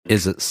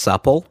Is it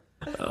supple?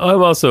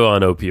 I'm also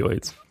on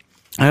opioids.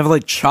 I have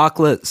like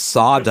chocolate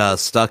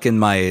sawdust stuck in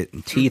my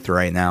teeth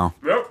right now.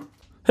 Yep.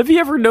 Have you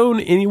ever known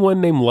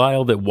anyone named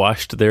Lyle that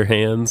washed their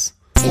hands?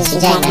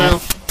 Sushi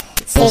jackknife.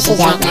 Sushi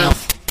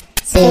jackknife.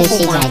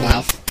 Sushi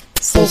jackknife.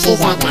 Sushi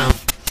jackknife.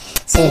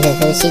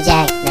 Sushi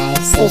jackknife.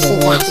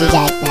 Sushi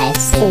jackknife.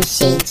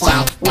 Sushi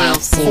jackknife.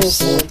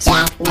 Sushi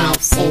jackknife.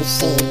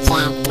 Sushi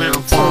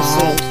jackknife.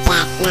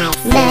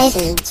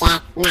 Sushi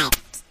jackknife.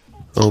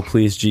 Oh,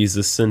 please,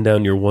 Jesus, send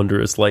down your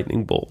wondrous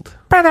lightning bolt.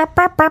 No.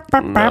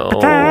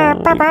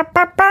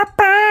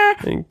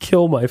 And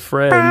kill my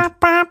friend.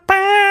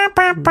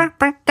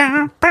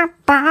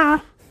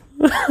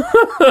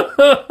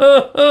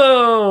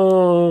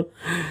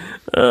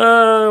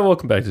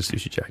 Welcome back to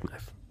Sushi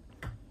Jackknife.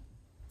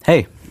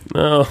 Hey,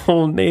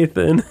 Oh,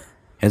 Nathan.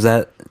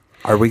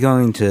 are we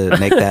going to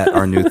make that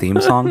our new theme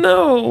song?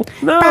 No.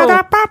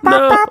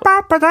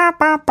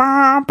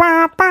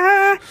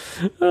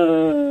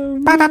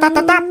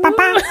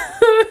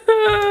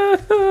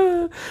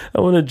 I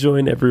want to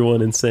join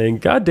everyone in saying,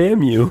 God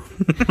damn you,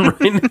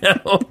 right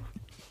now.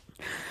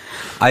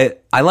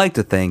 I like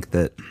to think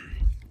that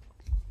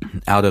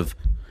out of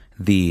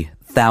the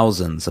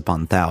thousands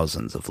upon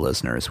thousands of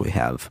listeners we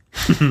have,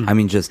 I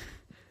mean, just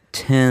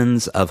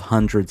tens of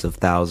hundreds of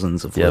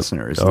thousands of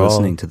listeners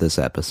listening to this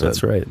episode.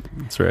 That's right.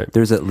 That's right.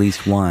 There's at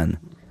least one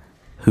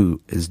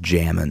who is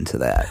jamming to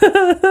that.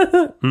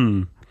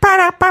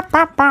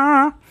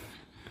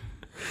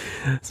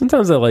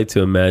 Sometimes I like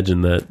to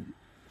imagine that,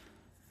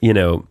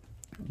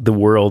 the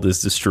world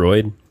is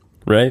destroyed,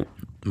 right?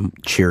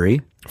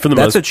 Cheery.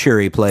 That's a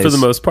cheery place. For the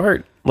most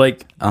part.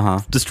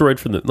 Destroyed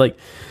from the...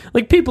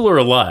 Like people are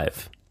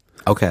alive.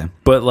 Okay.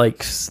 But,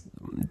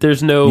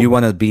 there's no... You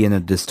want to be in a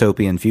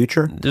dystopian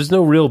future? There's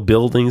no real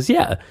buildings.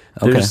 Yeah.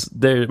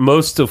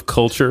 Most of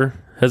culture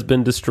has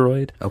been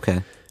destroyed.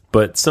 Okay.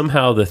 But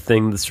somehow the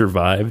thing that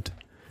survived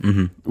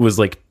was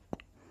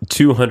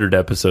 200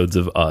 episodes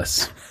of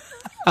us.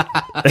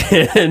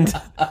 And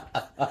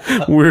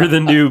we're the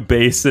new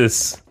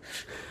basis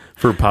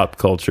for pop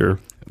culture.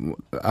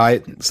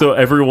 So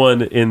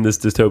everyone in this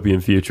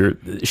dystopian future,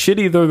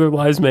 shitty though their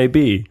lives may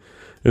be,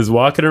 is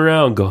walking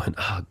around going,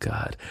 oh,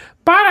 God.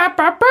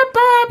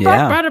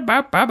 Yeah.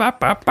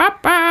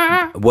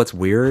 What's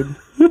weird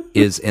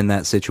is in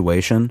that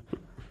situation,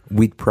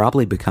 we'd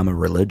probably become a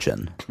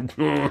religion.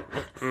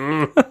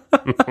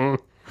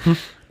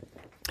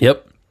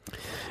 Yep.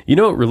 You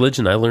know what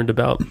religion I learned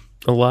about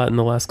a lot in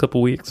the last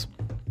couple weeks?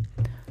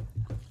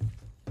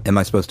 Am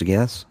I supposed to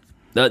guess?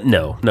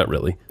 No, not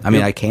really. I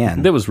mean, I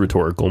can. That was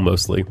rhetorical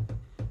mostly.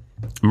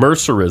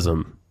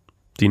 Mercerism.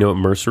 Do you know what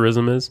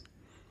Mercerism is?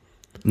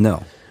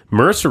 No.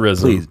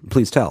 Mercerism.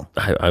 Please tell.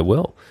 I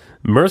will.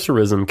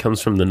 Mercerism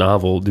comes from the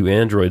novel Do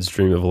Androids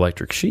Dream of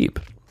Electric Sheep?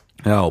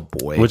 Oh,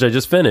 boy. Which I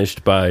just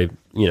finished by,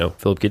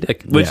 Philip K.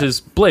 Dick, which is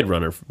Blade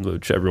Runner,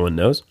 which everyone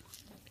knows.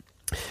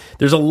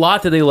 There's a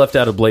lot that they left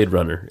out of Blade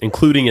Runner,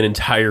 including an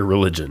entire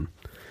religion.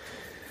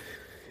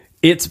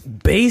 It's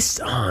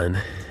based on...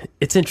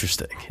 It's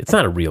interesting. It's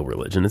not a real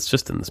religion. It's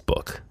just in this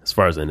book, as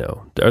far as I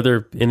know. Are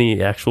there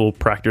any actual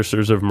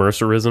practitioners of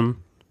Mercerism?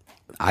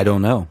 I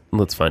don't know.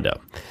 Let's find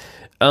out.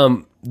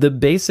 The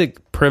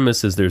basic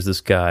premise is there's this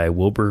guy,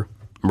 Wilbur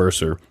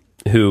Mercer,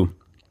 who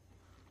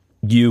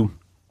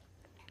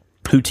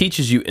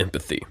teaches you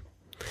empathy.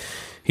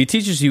 He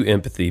teaches you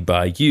empathy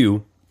by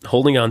you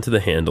holding on to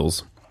the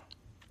handles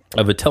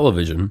of a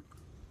television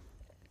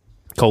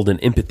called an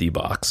empathy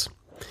box,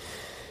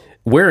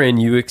 wherein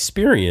you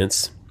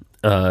experience,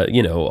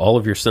 all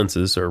of your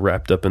senses are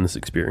wrapped up in this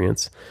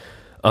experience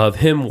of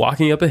him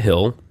walking up a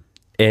hill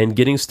and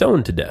getting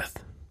stoned to death.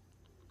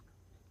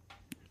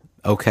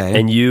 Okay.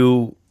 And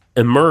you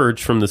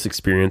emerge from this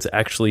experience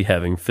actually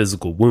having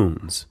physical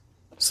wounds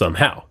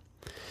somehow.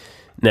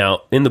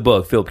 Now, in the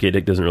book, Philip K.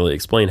 Dick doesn't really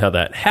explain how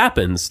that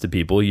happens to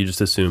people. You just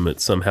assume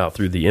it's somehow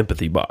through the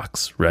empathy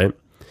box, right?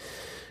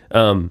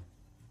 And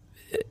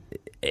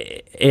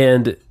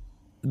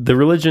the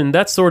religion,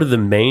 that's sort of the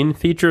main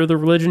feature of the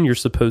religion. You're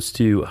supposed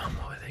to,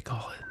 what do they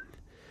call it?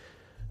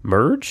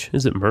 Merge?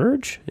 Is it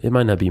merge? It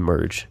might not be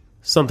merge.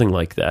 Something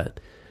like that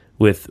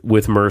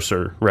with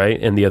Mercer, right?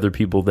 And the other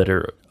people that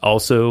are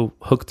also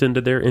hooked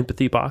into their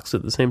empathy box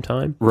at the same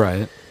time.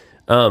 Right.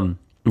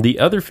 The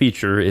other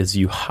feature is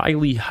you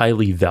highly,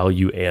 highly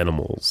value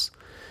animals,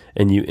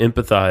 and you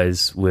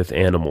empathize with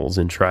animals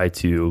and try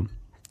to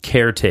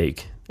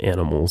caretake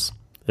animals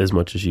as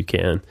much as you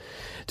can,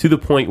 to the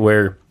point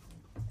where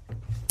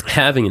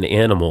having an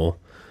animal,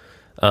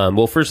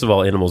 well, first of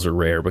all, animals are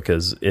rare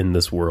because in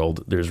this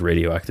world there's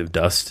radioactive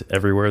dust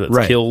everywhere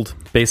that's killed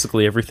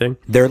basically everything.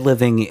 They're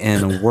living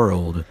in a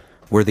world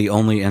where the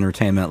only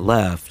entertainment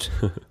left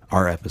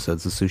are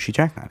episodes of Sushi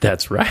Jackknife.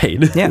 That's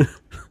right. Yeah.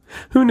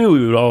 Who knew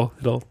it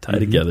would all tie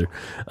together?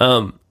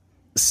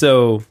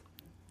 So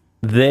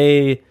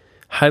they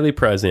highly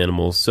prize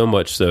animals, so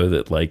much so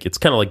that it's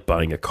kind of like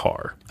buying a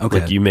car.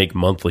 Okay. You make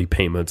monthly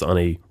payments on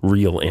a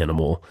real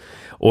animal,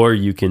 or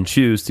you can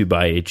choose to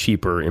buy a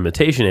cheaper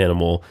imitation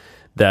animal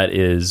that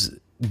is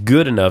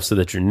good enough so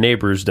that your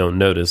neighbors don't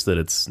notice that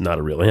it's not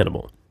a real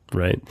animal,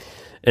 right?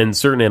 And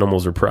certain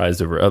animals are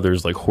prized over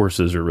others, like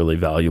horses are really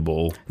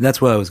valuable. That's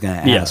what I was going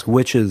to ask. Yeah.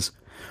 Which is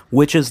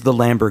the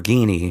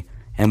Lamborghini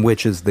and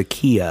which is the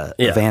Kia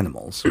of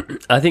animals?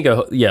 I think,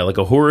 like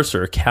a horse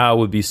or a cow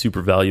would be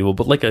super valuable,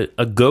 but like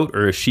a goat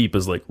or a sheep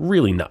is like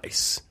really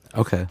nice.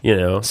 Okay. You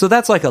know? So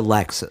that's like a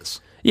Lexus.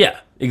 Yeah,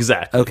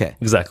 exactly. Okay.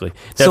 Exactly.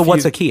 So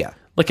what's a Kia?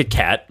 Like a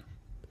cat.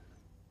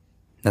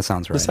 That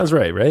sounds right. That sounds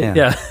right, right?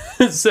 Yeah.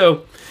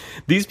 So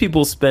these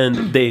people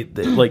spend, they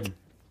like,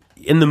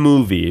 in the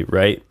movie,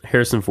 right,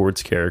 Harrison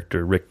Ford's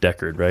character, Rick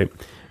Deckard, right,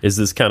 is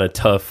this kind of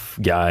tough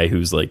guy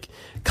who's like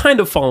kind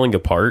of falling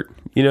apart,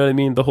 you know what I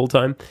mean, the whole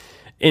time.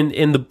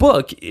 In the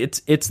book, it's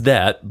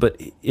that,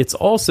 but it's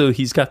also,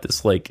 he's got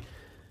this like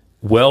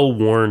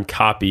well-worn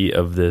copy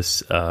of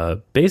this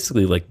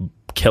basically like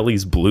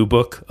Kelly's Blue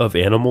Book of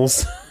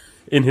animals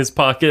in his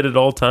pocket at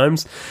all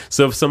times.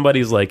 So if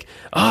somebody's like,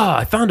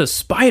 I found a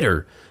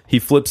spider, he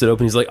flips it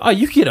open, he's like,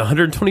 you get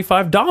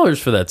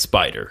 $125 for that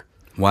spider.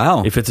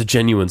 Wow. If it's a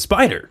genuine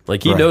spider.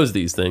 Like, he knows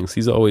these things.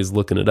 He's always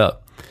looking it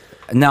up.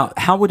 Now,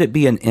 how would it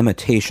be an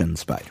imitation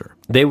spider?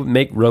 They would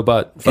make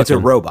robot... It's a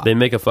robot. They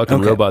make a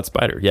fucking robot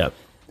spider, yeah.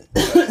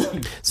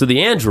 So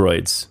the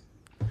androids...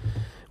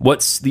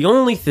 What's the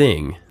only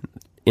thing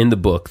in the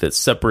book that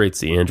separates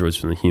the androids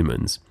from the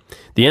humans?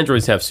 The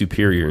androids have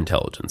superior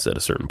intelligence at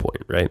a certain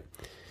point, right?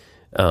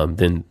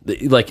 Then,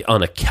 like,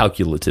 on a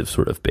calculative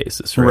sort of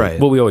basis, right?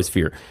 What we always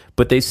fear.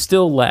 But they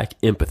still lack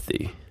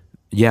empathy.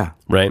 Yeah.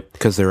 Right?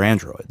 Because they're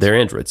androids. They're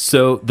androids.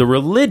 So the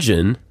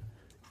religion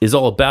is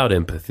all about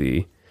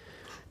empathy,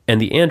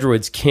 and the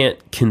androids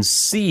can't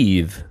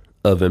conceive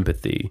of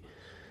empathy,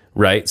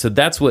 right? So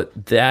that's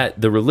what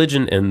the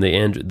religion and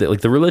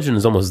the religion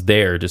is almost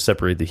there to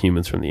separate the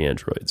humans from the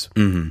androids.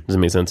 Mm-hmm. Does that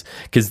make sense?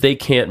 Because they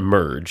can't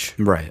merge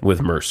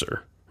with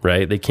Mercer,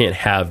 right? They can't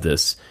have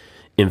this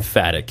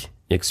emphatic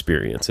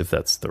experience, if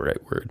that's the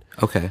right word.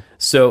 Okay.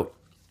 So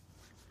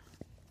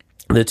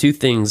the two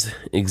things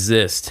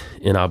exist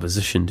in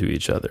opposition to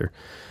each other.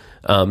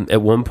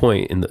 At one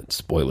point in the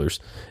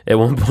spoilers, at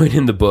one point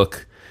in the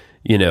book,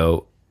 you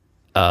know,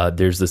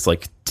 there's this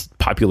like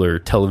popular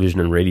television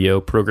and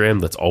radio program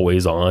that's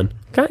always on,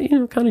 kind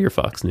of your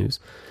Fox News,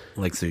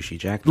 like Sushi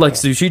Jackknife. Like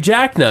Sushi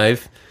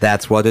Jackknife.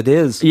 That's what it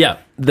is. Yeah,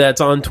 that's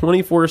on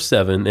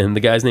 24/7, and the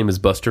guy's name is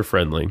Buster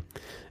Friendly,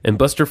 and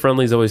Buster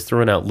Friendly's always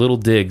throwing out little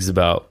digs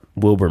about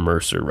Wilbur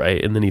Mercer,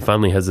 right? And then he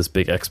finally has this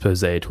big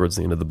expose towards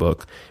the end of the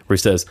book where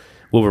he says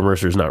Wilbur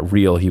Mercer is not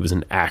real. He was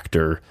an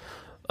actor.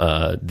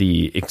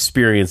 The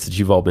experience that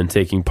you've all been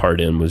taking part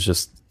in was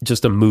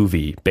just a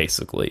movie,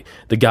 basically.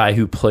 The guy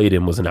who played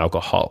him was an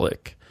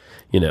alcoholic,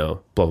 blah,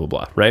 blah,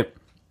 blah, right?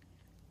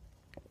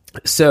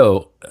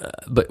 So,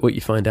 but what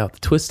you find out, the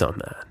twist on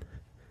that,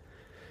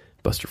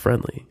 Buster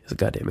Friendly is a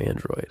goddamn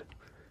android.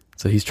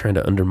 So he's trying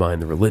to undermine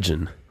the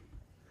religion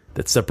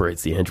that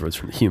separates the androids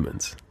from the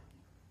humans.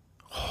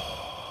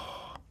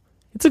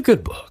 It's a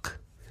good book.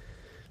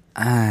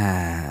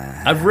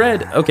 I've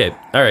read... Okay,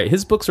 all right.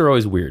 His books are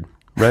always weird,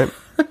 right?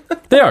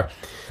 They are.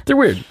 They're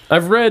weird.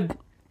 I've read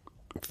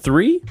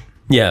 3?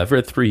 Yeah, I've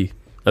read 3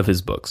 of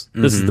his books.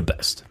 This is the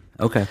best.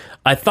 Okay.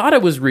 I thought I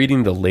was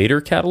reading the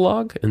later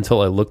catalog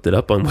until I looked it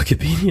up on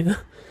Wikipedia.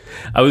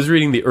 I was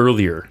reading the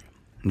earlier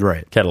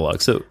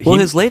catalog. So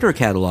his later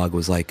catalog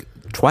was like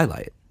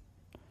Twilight.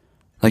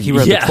 Like he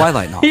read the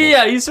Twilight novels.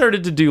 Yeah, he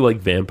started to do like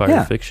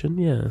vampire fiction.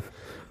 Yeah.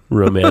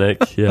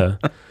 Romantic. Yeah.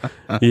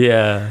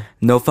 Yeah.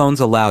 No phones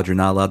allowed. You're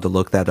not allowed to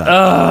look that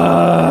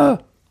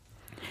up.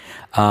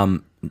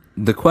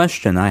 The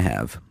question I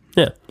have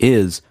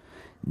is,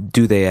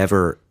 do they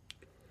ever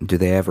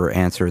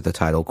answer the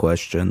title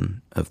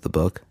question of the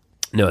book?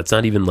 No, it's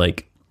not even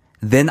like...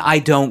 Then I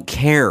don't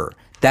care.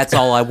 That's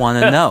all I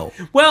want to know.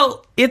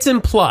 Well, it's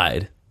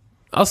implied.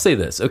 I'll say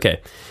this.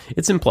 Okay.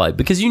 It's implied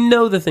because you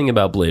know the thing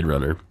about Blade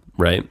Runner,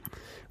 right?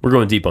 We're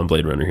going deep on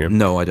Blade Runner here.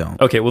 No, I don't.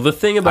 Okay, well, the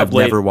thing about I've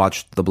never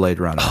watched the Blade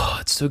Runner. Oh,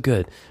 it's so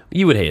good.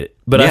 You would hate it.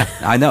 But yeah,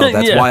 I know.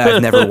 That's why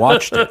I've never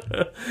watched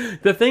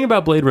it. The thing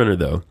about Blade Runner,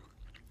 though,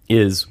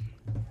 is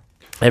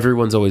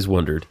everyone's always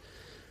wondered,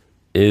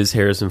 is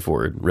Harrison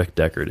Ford, Rick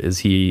Deckard, is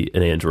he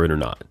an android or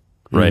not?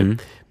 Right?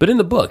 Mm-hmm. But in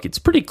the book, it's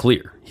pretty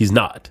clear he's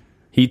not.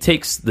 He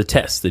takes the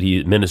test that he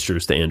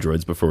administers to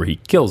androids before he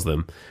kills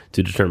them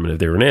to determine if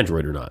they're an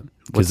android or not.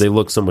 Because they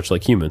look so much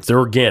like humans. They're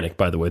organic,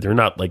 by the way. They're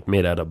not like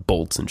made out of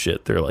bolts and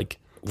shit. They're like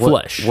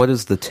flesh. What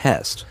is the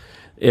test?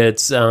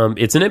 It's an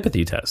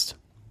empathy test.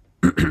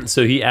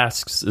 So he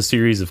asks a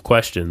series of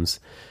questions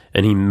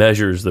and he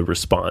measures the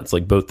response,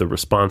 like both the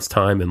response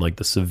time and like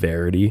the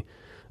severity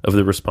of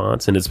the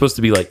response. And it's supposed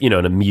to be like,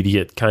 an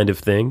immediate kind of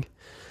thing.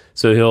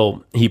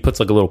 So he puts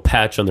like a little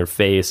patch on their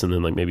face and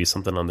then like maybe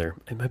something on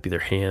it might be their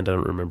hand, I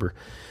don't remember.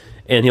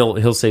 And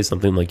he'll say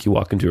something like, you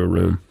walk into a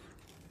room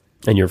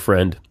and your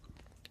friend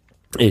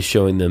is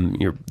showing them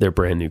their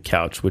brand new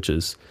couch, which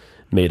is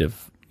made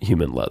of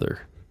human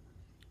leather.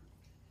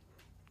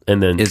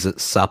 And then... Is it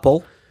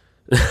supple?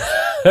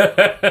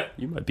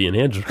 You might be an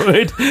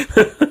android.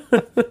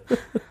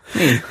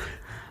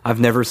 I've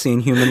never seen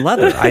human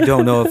leather. I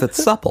don't know if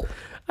it's supple.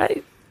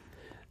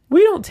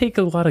 We don't take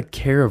a lot of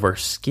care of our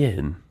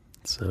skin,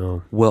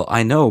 so Well,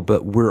 I know,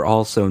 but we're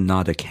also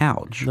not a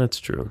couch. that's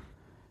true.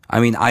 I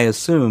mean, I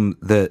assume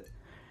that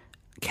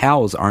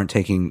cows aren't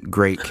taking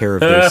great care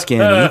of their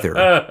skin either.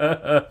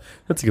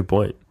 That's a good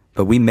point.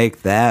 But we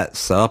make that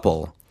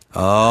supple.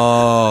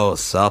 Oh,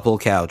 supple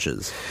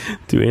couches.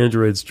 Do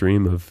androids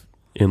dream of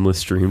endless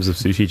streams of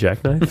sushi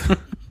jackknife?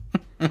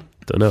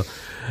 Don't know.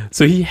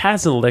 So he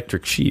has an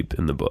electric sheep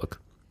in the book,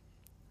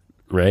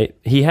 right?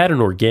 He had an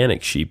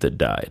organic sheep that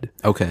died,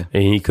 Okay.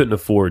 and he couldn't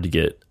afford to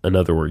get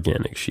another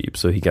organic sheep,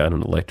 so he got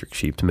an electric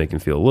sheep to make him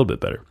feel a little bit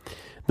better.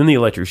 Then the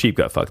electric sheep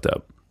got fucked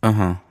up.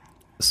 Uh-huh.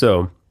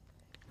 So,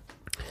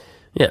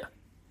 yeah.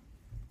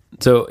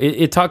 So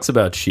it talks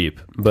about sheep,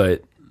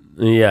 but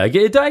yeah, I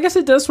guess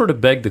it does sort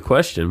of beg the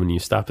question when you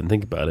stop and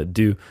think about it.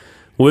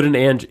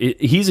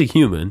 He's a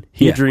human.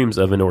 He Yeah. dreams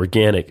of an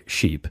organic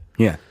sheep.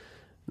 Yeah.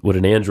 Would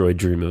an android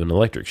dream of an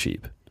electric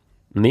sheep?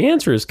 And the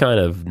answer is kind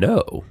of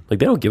no. Like,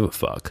 they don't give a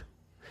fuck.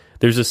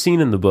 There's a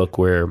scene in the book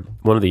where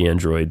one of the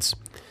androids,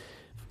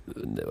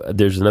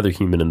 there's another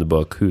human in the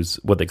book who's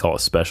what they call a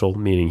special,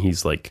 meaning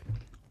he's like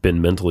been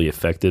mentally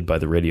affected by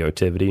the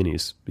radioactivity, and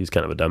he's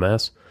kind of a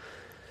dumbass.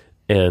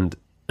 And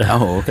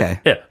Oh, okay.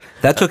 yeah,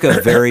 That took a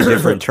very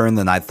different turn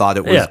than I thought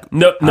it was. Yeah.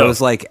 No. I was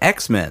like,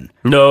 X-Men.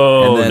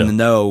 no, And then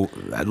no.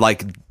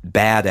 like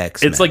bad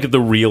X-Men. It's like the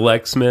real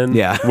X-Men.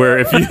 Yeah. Where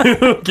if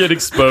you get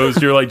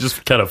exposed, you're like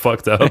just kind of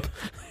fucked up.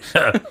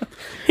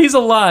 He's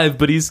alive,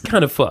 but he's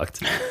kind of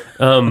fucked.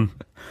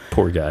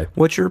 Poor guy.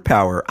 What's your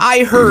power? I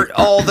hurt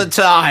all the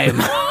time.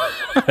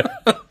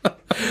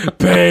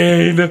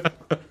 Pain.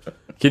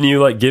 Can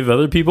you like give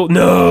other people?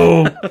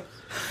 No.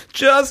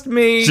 Just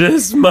me.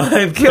 Just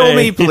my Kill pain.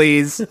 me,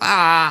 please.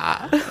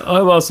 Ah.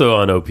 I'm also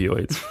on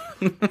opioids.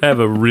 I have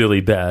a really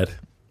bad.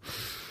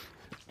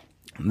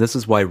 This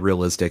is why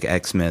realistic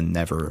X-Men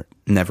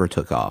never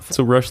took off.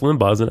 So Rush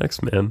Limbaugh's an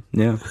X-Man.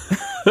 Yeah.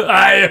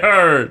 I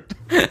hurt.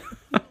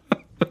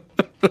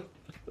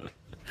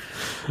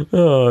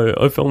 Oh,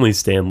 if only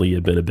Stan Lee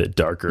had been a bit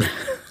darker.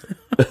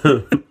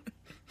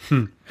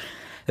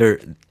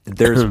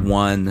 There's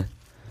one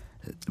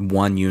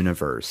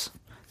universe.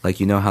 Like,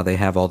 you know how they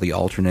have all the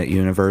alternate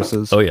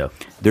universes? Oh yeah.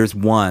 There's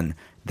one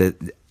that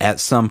at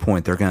some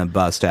point they're going to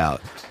bust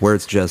out where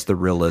it's just the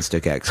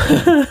realistic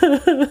X-Men.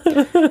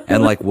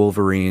 And like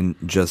Wolverine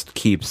just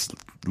keeps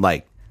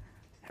like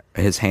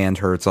his hand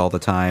hurts all the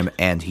time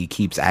and he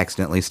keeps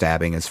accidentally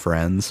stabbing his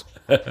friends.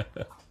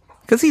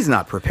 Because he's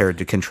not prepared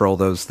to control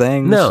those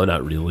things. No,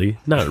 not really.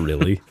 Not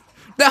really.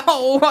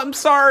 No, I'm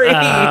sorry.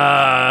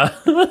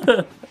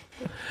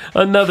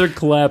 Another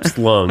collapsed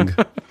lung.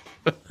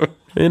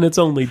 And it's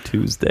only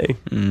Tuesday.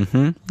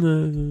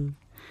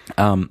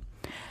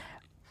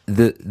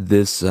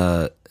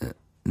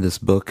 This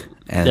book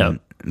and Yeah.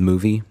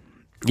 movie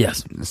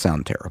Yes.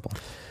 sound terrible.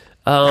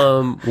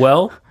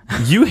 Well,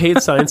 you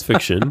hate science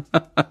fiction,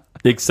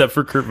 except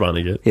for Kurt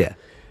Vonnegut. Yeah.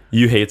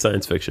 You hate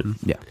science fiction.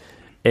 Yeah.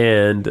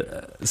 And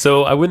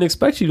so I wouldn't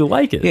expect you to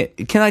like it.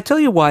 Yeah. Can I tell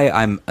you why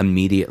I'm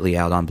immediately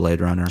out on Blade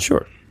Runner?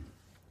 Sure.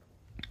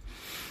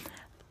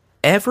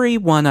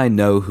 Everyone I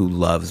know who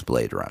loves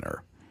Blade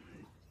Runner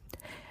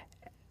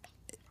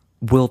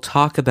will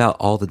talk about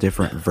all the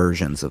different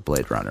versions of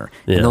Blade Runner.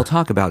 Yeah. And they'll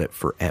talk about it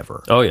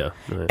forever. Oh, yeah.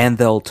 Right. And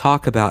they'll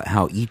talk about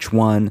how each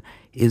one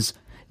is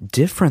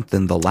different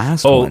than the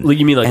last Oh, one.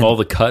 you mean like And- all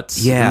the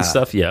cuts Yeah. and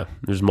stuff? Yeah.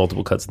 There's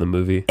multiple cuts in the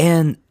movie.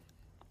 And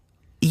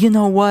you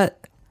know what?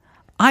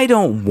 I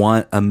don't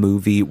want a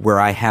movie where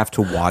I have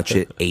to watch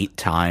it 8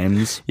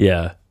 times,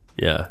 Yeah.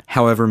 Yeah.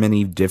 however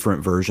many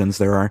different versions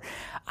there are.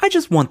 I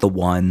just want the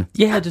one.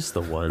 Yeah, just the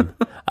one.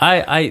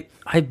 I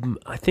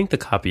think the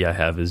copy I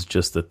have is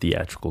just the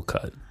theatrical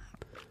cut.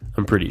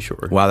 I'm pretty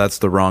sure. Wow, that's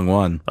the wrong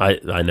one. I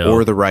know.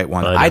 Or the right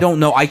one. I know. I don't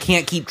know. I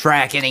can't keep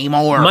track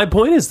anymore. My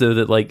point is, though,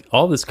 that like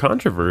all this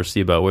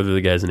controversy about whether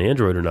the guy's an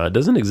android or not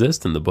doesn't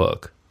exist in the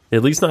book.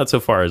 At least not so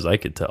far as I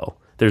could tell.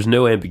 There's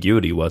no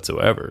ambiguity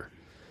whatsoever.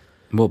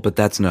 Well, but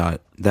that's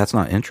not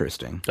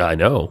interesting. I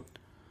know.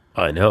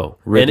 And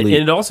Ridley-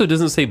 it also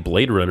doesn't say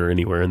Blade Runner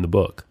anywhere in the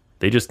book.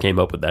 They just came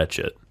up with that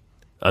shit.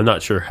 I'm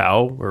not sure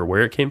how or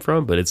where it came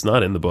from, but it's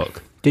not in the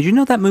book. Did you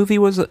know that movie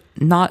was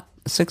not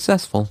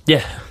successful?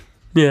 Yeah.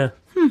 Yeah.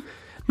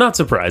 Not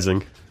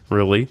surprising,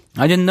 really.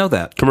 I didn't know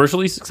that.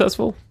 Commercially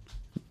successful?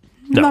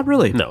 No, Not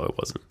really. No, it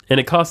wasn't. And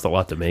it cost a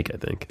lot to make, I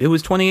think. It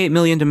was $28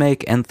 million to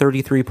make and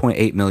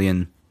 $33.8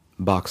 million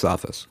box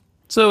office.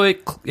 So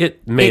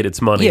it made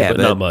its money, but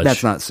not much.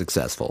 That's not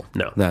successful.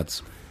 No.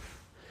 That's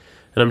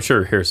And I'm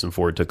sure Harrison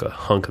Ford took a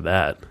hunk of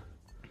that.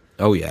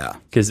 oh yeah,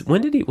 Because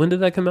when did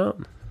that come out?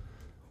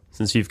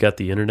 Since you've got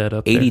the internet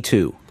up there.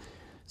 82.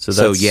 So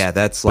So that's yeah,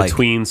 that's like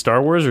between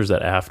Star Wars, or is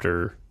that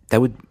after?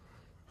 that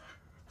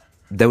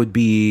would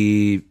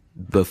be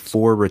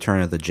before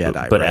Return of the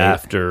Jedi, But right?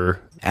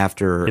 after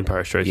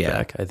Empire Strikes yeah.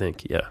 Back, I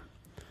think. Yeah,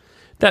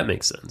 that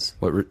makes sense.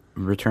 What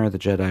Return of the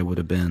Jedi would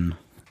have been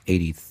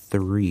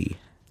 83,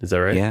 Is that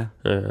right? Yeah.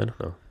 I don't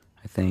know.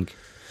 I think.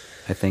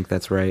 I think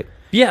that's right.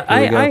 Yeah,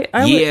 I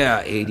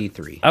would,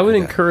 83. I would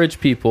Okay. encourage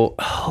people.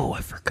 Oh,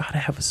 I forgot I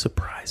have a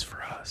surprise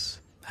for us.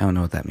 I don't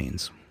know what that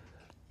means.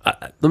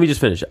 Let me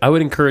just finish. I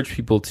would encourage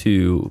people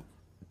to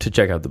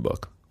check out the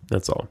book.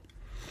 That's all.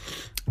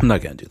 I'm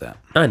not going to do that.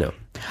 I know.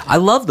 I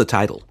love the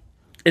title.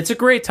 It's a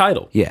great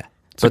title. Yeah.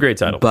 It's a great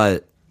title.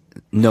 But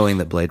knowing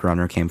that Blade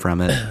Runner came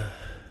from it,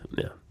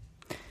 Yeah.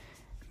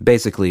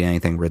 basically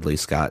anything Ridley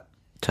Scott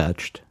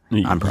touched,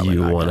 I'm probably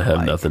You not want to gonna have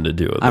like. nothing to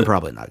do with it. I'm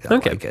probably not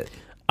going to Okay. like it.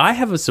 I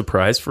have a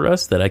surprise for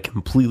us that I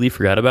completely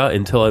forgot about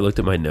until I looked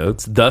at my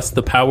notes. Thus,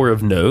 the power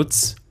of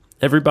notes,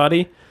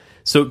 everybody.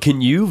 So,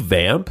 can you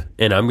vamp?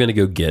 And I'm going to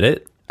go get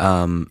it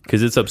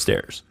because it's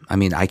upstairs. I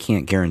mean, I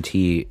can't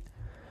guarantee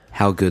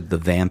how good the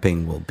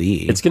vamping will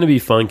be. It's going to be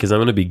fun because I'm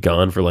going to be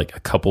gone for like a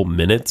couple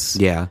minutes.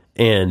 Yeah.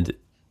 And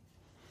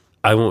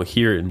I won't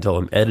hear it until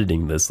I'm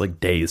editing this like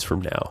days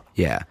from now.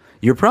 Yeah.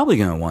 You're probably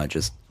going to want to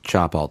just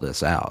chop all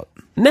this out.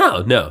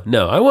 No.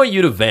 I want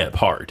you to vamp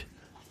hard.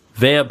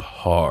 Vamp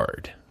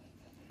hard.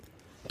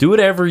 Do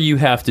whatever you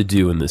have to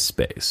do in this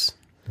space.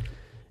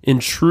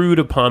 Intrude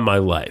upon my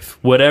life.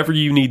 Whatever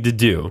you need to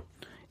do.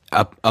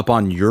 Up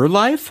on your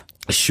life?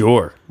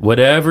 Sure.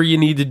 Whatever you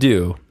need to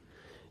do.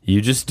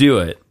 You just do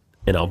it,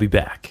 and I'll be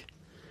back.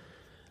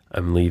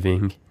 I'm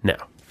leaving now.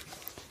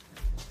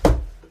 I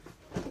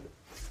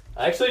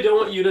actually don't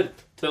want you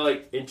to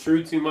like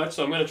intrude too much,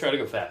 so I'm going to try to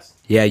go fast.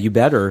 Yeah, you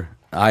better.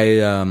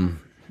 I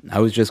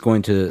was just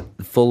going to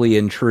fully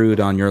intrude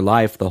on your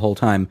life the whole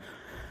time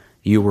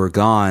you were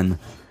gone.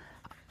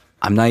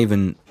 I'm not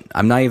even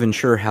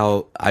sure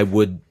how I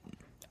would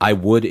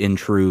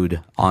intrude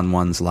on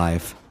one's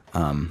life.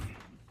 I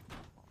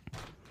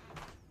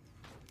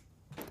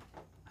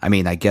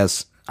mean, I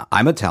guess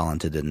I'm a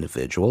talented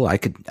individual. I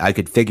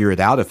could figure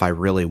it out if I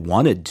really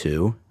wanted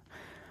to.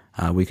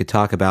 We could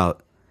talk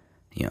about,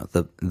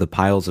 the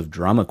piles of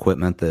drum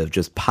equipment that have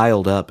just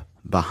piled up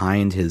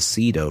behind his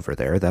seat over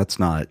there. That's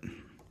not.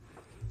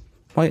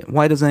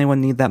 Why does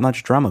anyone need that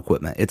much drum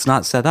equipment? It's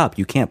not set up.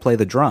 You can't play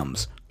the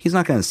drums. He's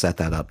not going to set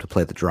that up to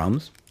play the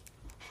drums.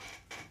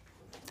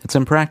 It's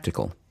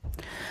impractical.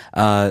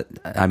 I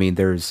mean,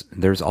 there's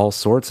all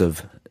sorts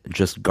of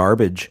just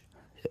garbage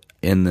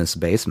in this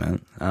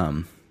basement.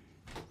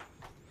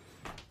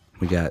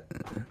 We've got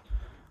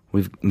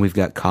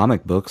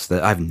comic books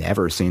that I've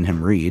never seen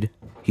him read.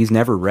 He's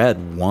never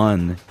read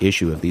one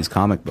issue of these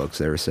comic books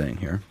that are sitting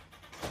here.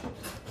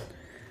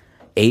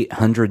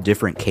 800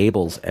 different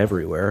cables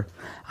everywhere.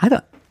 I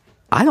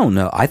don't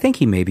know. I think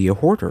he may be a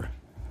hoarder.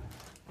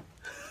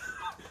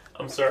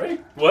 I'm sorry?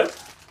 What?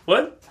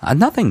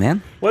 Nothing,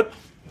 man. What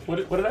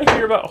did I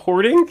hear about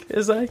hoarding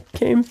as I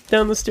came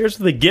down the stairs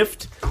with a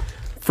gift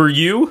for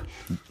you?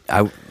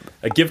 A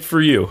gift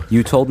for you.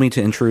 You told me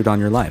to intrude on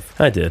your life.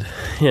 I did.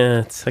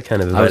 Yeah, I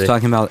kind of. I was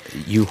talking about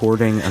you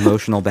hoarding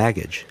emotional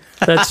baggage.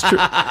 That's true.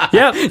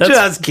 Yeah, that's,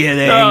 Just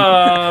kidding.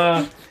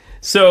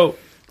 So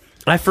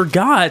I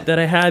forgot that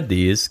I had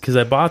these because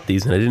I bought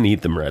these and I didn't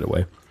eat them right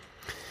away.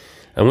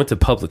 I went to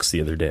Publix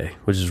the other day,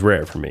 which is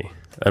rare for me.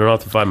 I don't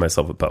have to find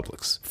myself at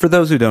Publix. For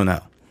those who don't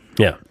know,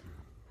 Yeah.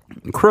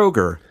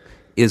 Kroger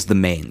is the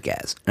main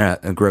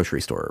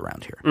grocery store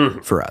around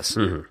here for us.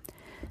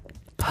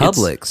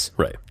 Publix,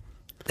 Right.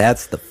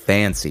 that's the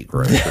fancy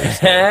grocery store.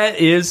 That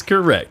is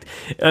correct.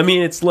 I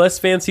mean, it's less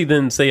fancy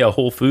than, say, a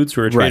Whole Foods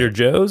or a Trader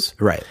Joe's.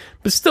 Right.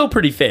 But still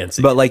pretty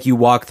fancy. But like you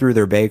walk through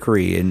their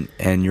bakery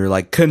and you're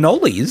like,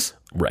 cannolis?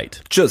 Right.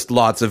 Just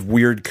lots of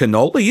weird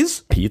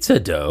cannolis? Pizza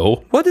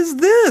dough. What is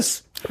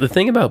this? The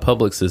thing about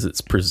Publix is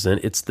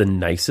it's the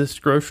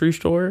nicest grocery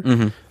store.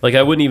 Like,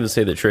 I wouldn't even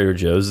say that Trader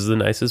Joe's is the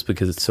nicest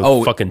because it's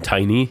so fucking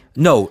tiny.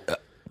 No,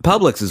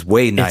 Publix is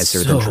way nicer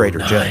than so Trader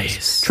nice.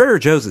 Joe's. Trader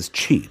Joe's is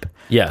cheap.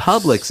 Yes.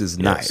 Publix is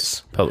Yes.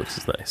 nice. Publix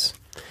is nice.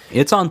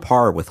 It's on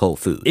par with Whole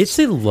Foods. It's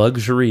a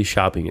luxury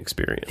shopping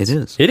experience. It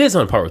is. It is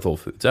on par with Whole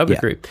Foods. I would Yeah.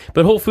 agree.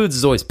 But Whole Foods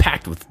is always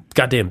packed with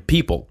goddamn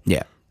people.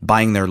 Yeah.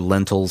 Buying their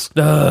lentils.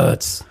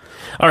 It's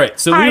all right.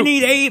 So I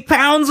need 8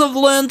 pounds of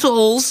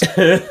lentils.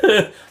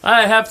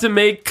 I have to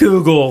make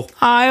kugel.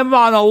 I am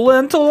on a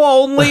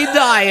lentil-only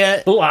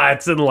diet.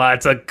 Lots and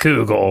lots of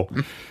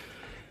kugel.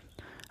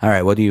 All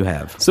right, what do you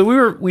have? So we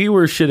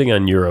were shitting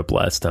on Europe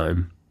last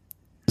time,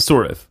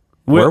 sort of.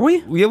 Were we?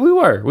 Yeah, we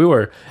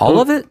were. All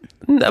of it?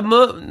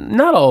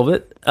 Not all of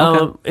it.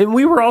 And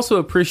we were also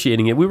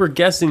appreciating it. We were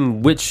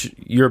guessing which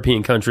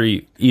European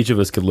country each of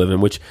us could live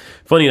in, which,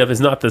 funny enough,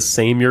 is not the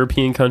same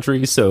European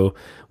country. So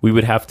we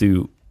would have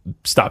to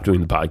stop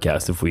doing the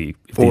podcast if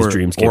these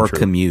dreams came true.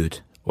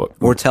 Commute.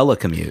 Or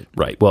telecommute.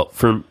 Right. Well,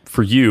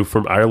 for you,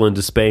 from Ireland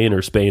to Spain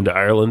or Spain to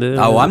Ireland.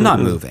 Oh, I'm not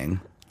moving.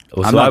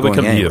 So I'm not I would going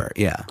come anywhere.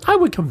 to you. Yeah. I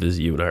would come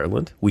visit you in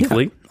Ireland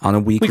weekly. Yeah, on a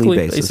weekly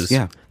basis.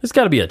 Yeah. There's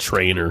got to be a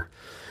train or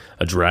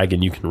a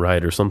dragon you can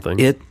ride or something.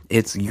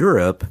 It's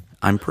Europe.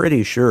 I'm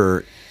pretty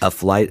sure a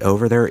flight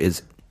over there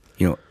is,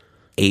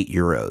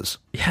 €8.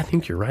 Yeah, I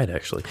think you're right,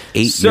 actually.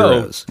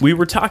 €8. We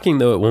were talking,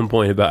 though, at one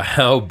point about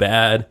how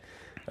bad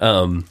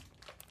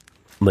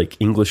like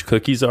English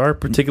cookies are,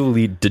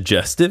 particularly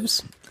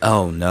digestives.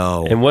 Oh,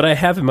 no. And what I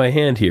have in my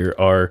hand here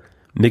are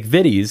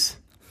McVitie's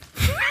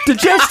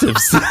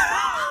Digestives.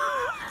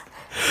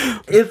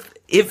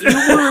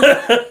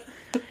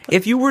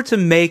 If you were to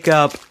make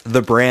up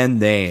the brand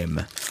name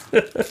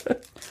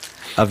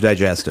of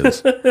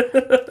digestives,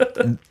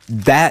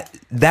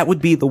 that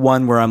would be the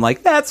one where I'm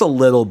like, that's a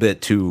little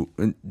bit too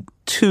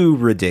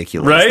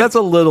ridiculous. Right? That's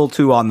a little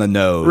too on the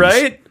nose.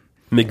 Right?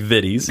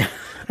 McVitie's.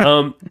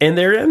 And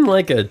they're in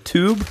like a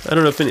tube. I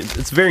don't know if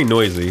it's very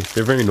noisy.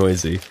 They're very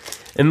noisy.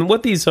 And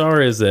what these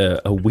are is a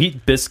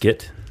wheat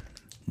biscuit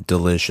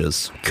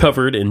Delicious.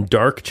 covered in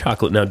dark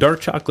chocolate. Now,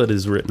 dark chocolate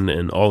is written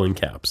in all in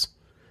caps,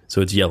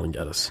 so it's yelling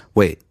at us.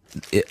 Wait,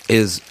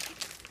 is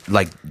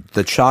like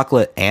the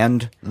chocolate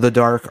and the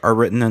dark are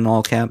written in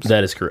all caps?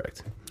 That is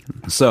correct.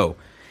 So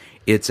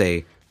it's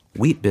a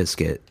wheat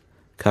biscuit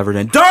covered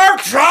in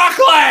dark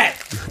chocolate.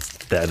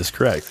 That is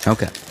correct.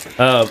 Okay.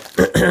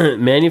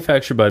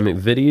 Manufactured by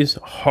McVitie's,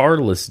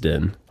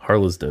 Harlesden,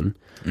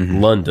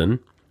 London,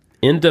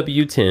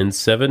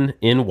 NW10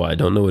 7NY.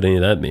 Don't know what any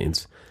of that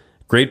means.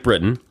 Great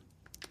Britain,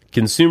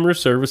 Consumer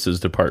Services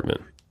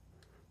Department.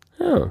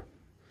 Oh. And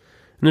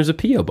there's a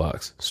P.O.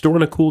 box. Store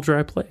in a cool,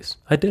 dry place.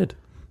 I did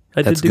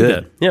That's do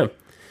good. that.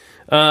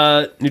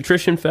 Yeah.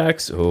 Nutrition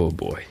facts. Oh,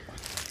 boy.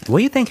 What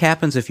do you think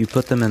happens if you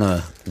put them in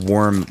a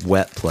warm,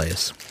 wet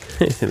place?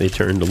 They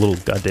turned into little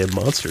goddamn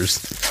monsters.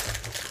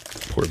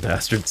 Poor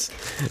bastards.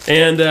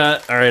 And, all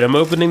right, I'm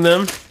opening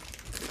them.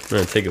 I'm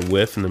going to take a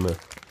whiff and then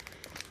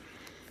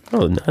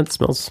oh, no, it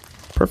smells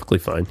perfectly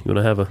fine. You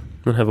want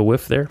to have a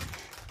whiff there?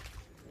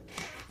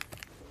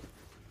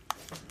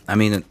 I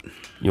mean,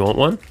 You want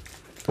one?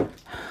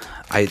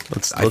 I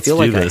Let's feel do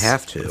like this. I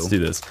have to. Let's do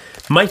this.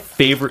 My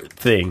favorite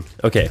thing.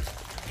 Okay.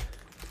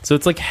 So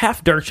it's like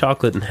half dark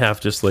chocolate and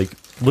half just like,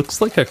 looks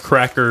like a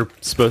cracker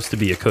supposed to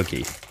be a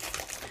cookie.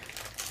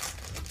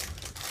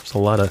 There's a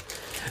lot of...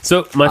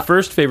 So my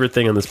first favorite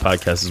thing on this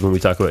podcast is when we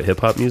talk about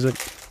hip-hop music.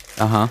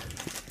 Uh-huh.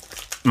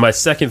 My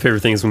second favorite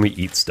thing is when we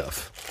eat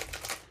stuff.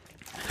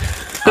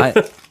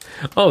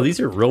 Oh, these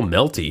are real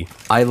melty.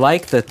 I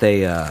like that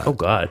they Oh,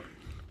 God.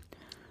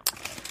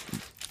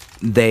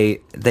 they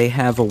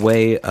have a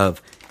way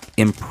of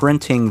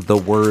imprinting the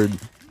word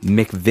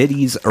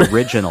McVitie's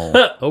original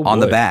Oh, on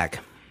the boy. back.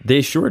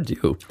 They sure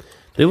do.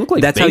 They look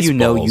like That's how you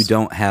know you baseballs.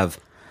 don't have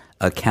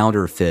a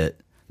counterfeit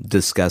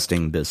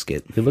disgusting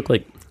biscuit. They look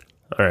like...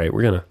 All right,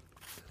 we're gonna...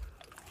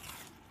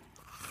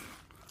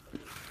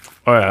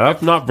 All right,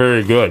 that's not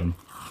very good.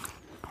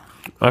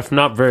 That's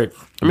not very...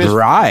 I mean,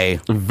 Dry.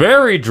 it's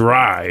very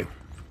dry.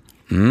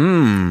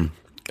 Is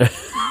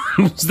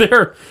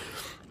there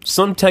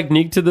some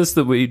technique to this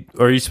that we...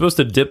 Are you supposed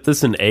to dip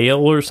this in ale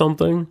or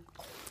something?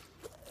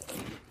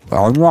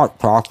 I'm not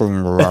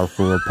talking the rest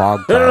of the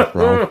podcast,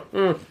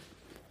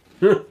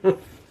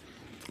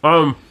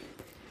 though.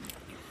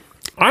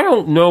 I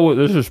don't know what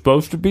this is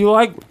supposed to be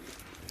like,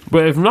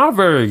 but it's not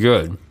very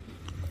good.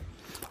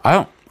 I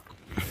don't.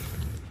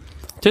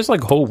 It tastes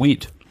like whole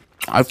wheat.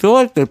 I feel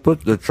like they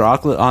put the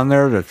chocolate on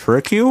there to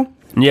trick you,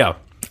 Yeah.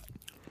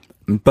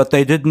 but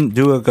they didn't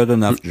do a good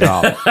enough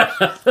job.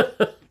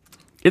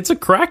 It's a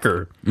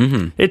cracker.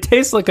 Mm-hmm. It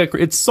tastes like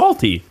it's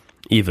salty,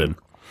 even.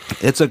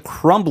 It's a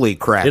crumbly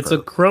cracker. It's a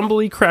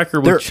crumbly cracker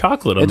with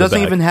chocolate on It the doesn't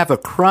back. even have a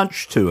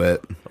crunch to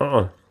it.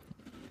 No,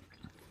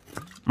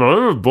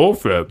 this is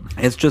bullshit.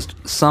 It's just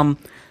some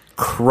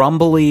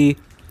crumbly,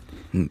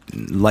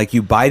 like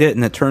you bite it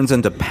and it turns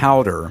into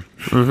powder.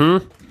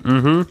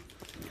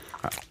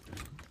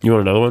 You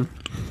want another one?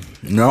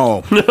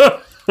 No.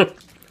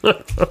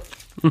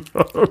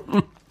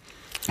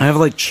 I have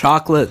like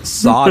chocolate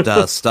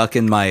sawdust stuck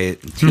in my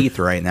teeth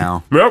right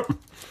now. Yep.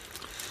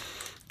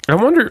 I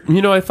wonder,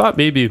 I thought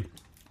maybe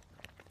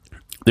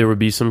there would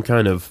be some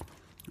kind of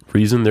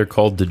reason they're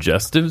called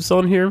digestives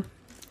on here.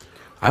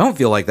 I don't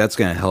feel like that's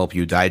going to help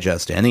you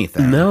digest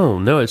anything.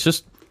 No, it's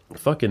just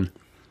it's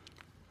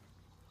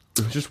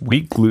just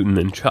wheat gluten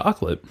and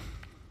chocolate.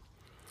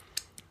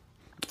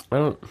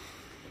 I'm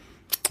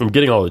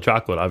getting all the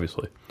chocolate,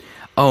 obviously.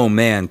 Oh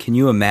man, can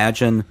you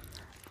imagine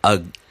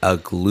a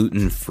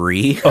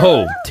gluten-free?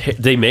 Oh,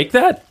 they make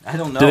that? I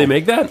don't know. Do they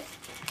make that?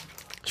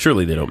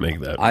 Surely they don't make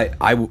that. I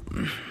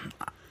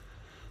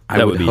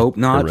That would be hope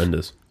not.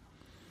 Horrendous.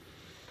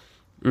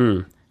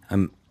 Thank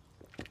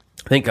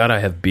God I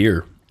have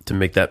beer to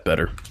make that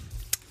better.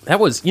 That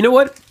was, you know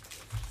what?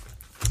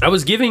 I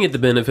was giving it the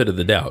benefit of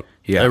the doubt.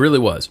 Yeah. I really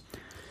was.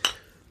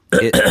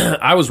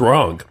 I was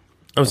wrong.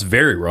 I was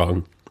very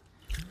wrong.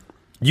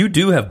 You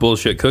do have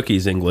bullshit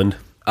cookies, England.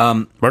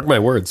 Mark my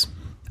words.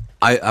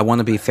 I want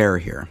to be fair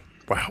here.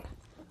 Wow.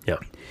 Yeah.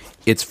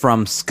 It's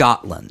from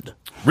Scotland.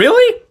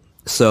 Really?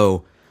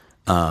 So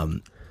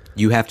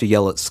you have to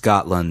yell at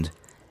Scotland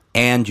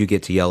and you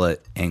get to yell at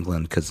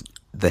England because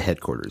the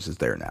headquarters is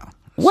there now.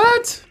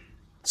 What?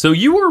 So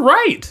you were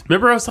right.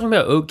 Remember I was talking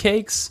about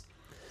oatcakes?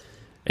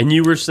 And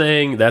you were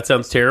saying that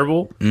sounds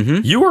terrible?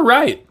 Mm-hmm. You were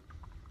right.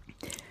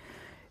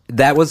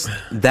 That was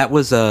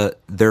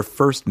their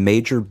first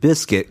major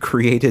biscuit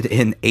created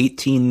in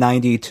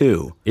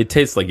 1892. It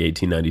tastes like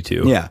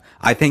 1892. Yeah,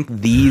 I think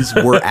these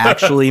were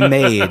actually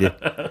made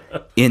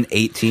in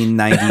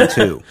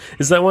 1892.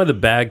 Is that why the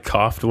bag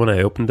coughed when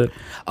I opened it?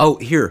 Oh,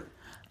 here.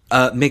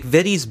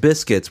 McVitie's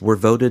biscuits were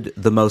voted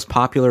the most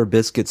popular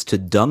biscuits to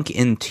dunk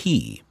in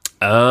tea.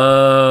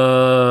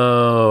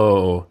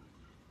 Oh.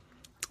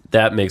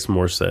 That makes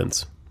more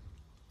sense.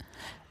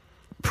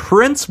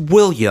 Prince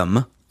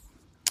William,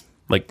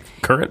 Like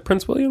current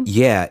Prince William?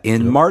 yeah,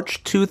 in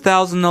March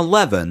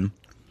 2011,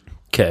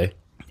 Okay.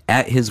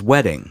 at his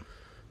wedding,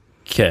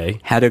 Okay.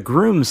 had a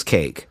groom's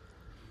cake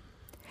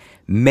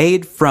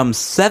made from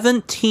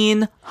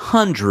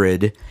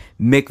 1,700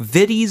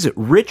 McVitie's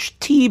rich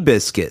tea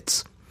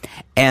biscuits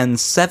and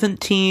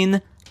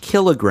 17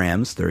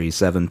 kilograms,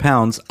 37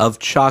 pounds, of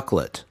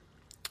chocolate.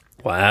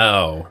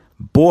 Wow.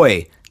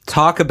 Boy,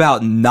 talk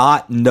about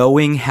not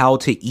knowing how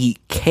to eat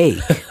cake.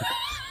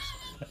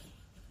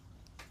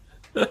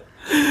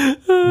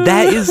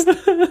 That is...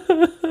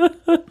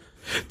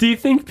 Do you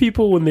think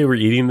people, when they were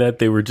eating that,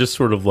 they were just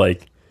sort of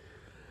like,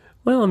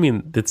 well, I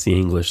mean, that's the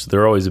English.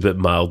 They're always a bit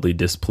mildly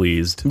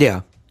displeased.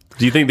 Yeah.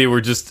 Do you think they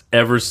were just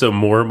ever so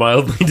more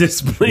mildly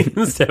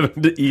displeased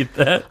having to eat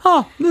that?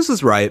 Oh, this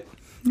is right.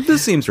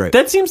 This seems right.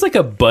 That seems like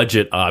a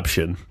budget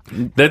option.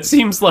 That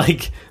seems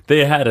like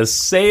they had a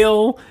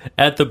sale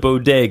at the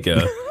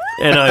bodega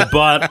and I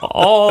bought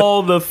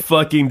all the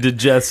fucking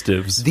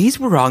digestives These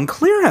were on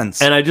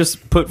clearance. and I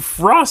just put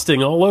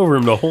frosting all over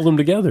them to hold them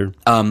together.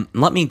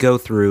 Let me go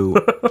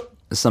through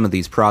some of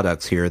these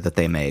products here that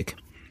they make.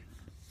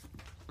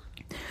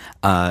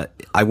 I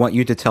want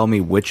you to tell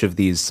me which of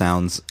these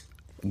sounds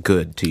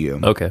good to you.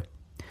 Okay.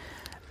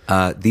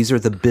 These are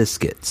the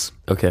biscuits,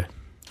 Okay.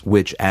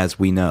 which, as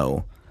we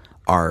know,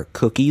 are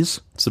cookies.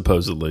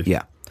 Supposedly.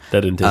 Yeah.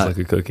 That didn't taste like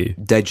a cookie.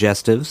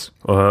 Digestives,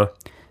 Uh-huh.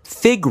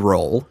 fig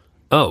roll,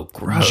 Oh,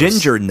 gross.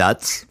 ginger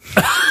nuts,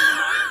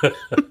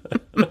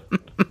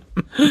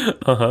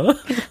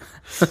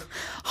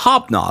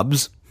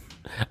 hobnobs,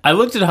 I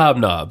looked at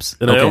Hobnobs,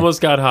 and I Okay.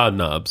 almost got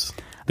Hobnobs.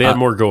 They had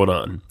more going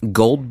on.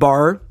 Gold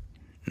Bar.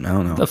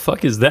 No. The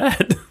fuck is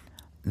that?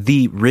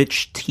 The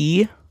rich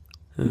tea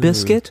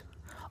biscuit,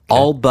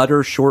 all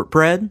butter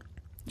shortbread.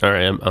 All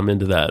right, I'm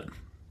into that.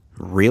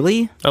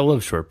 Really? I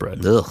love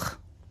shortbread. Ugh.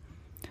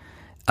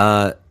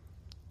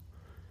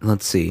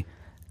 Let's see.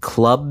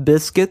 Club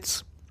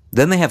biscuits.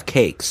 Then they have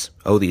cakes.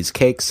 Oh, these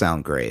cakes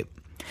sound great.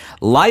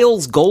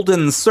 Lyle's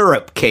Golden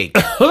Syrup Cake.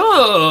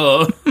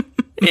 Oh,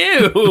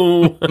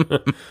 ew,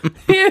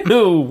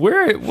 ew.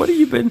 What have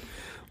you been,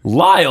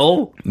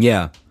 Lyle?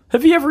 Yeah.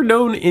 Have you ever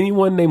known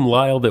anyone named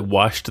Lyle that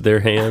washed their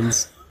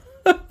hands?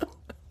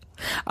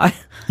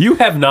 You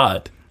have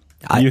not.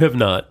 You have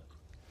not.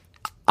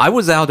 I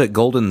was out at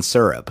Golden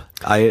Syrup.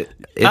 It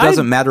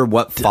doesn't matter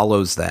what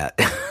follows that.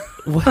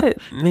 What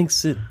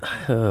makes it?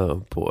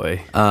 Oh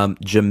boy,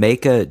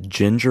 Jamaica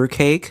ginger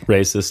cake.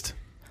 racist.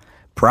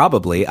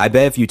 Probably. I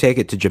bet if you take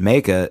it to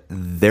Jamaica,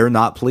 they're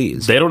not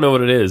pleased. They don't know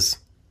what it is.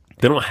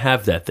 They don't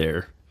have that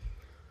there.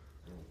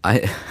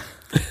 Jamaica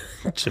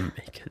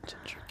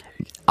ginger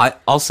cake.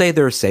 I'll say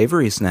their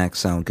savory snacks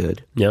sound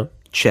good. Yeah.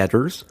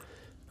 Cheddars.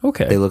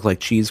 Okay. They look like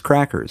cheese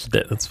crackers.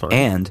 That's fine.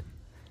 And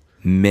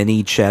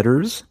mini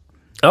cheddars.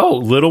 Oh,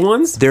 little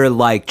ones. They're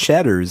like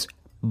cheddars,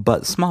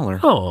 but smaller.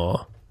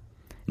 Oh,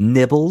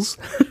 Nibbles.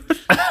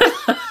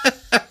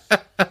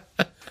 that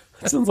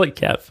sounds like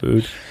cat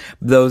food.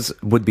 Those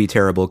would be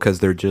terrible because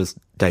they're just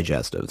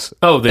digestives.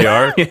 Oh, they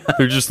are.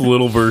 They're just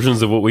little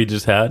versions of what we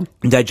just had.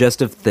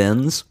 Digestive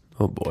thins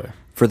Oh boy.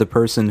 for the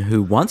person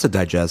who wants a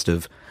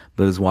digestive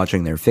but is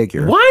watching their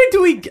figure. Why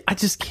do we? I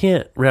just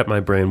can't wrap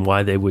my brain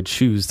why they would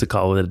choose to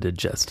call it a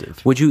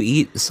digestive. Would you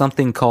eat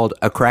something called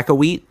a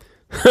crack-a-wheat?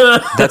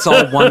 That's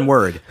all one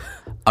word.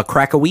 A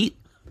crack-a-wheat?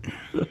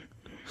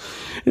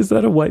 Is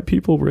that a white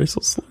people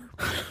racial slur?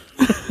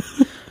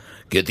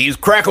 Get these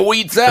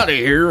crack-a-wheats out of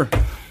here.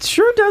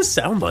 Sure does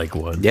sound like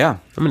one. Yeah.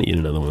 I'm gonna eat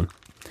another one.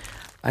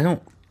 I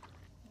don't...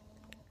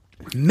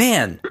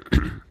 Man,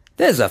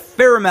 there's a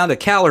fair amount of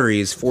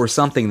calories for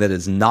something that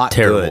is not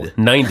Terrible. good.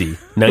 90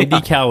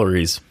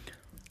 calories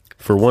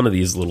for one of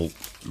these little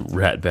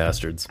rat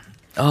bastards.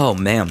 Oh,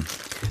 man.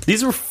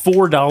 These are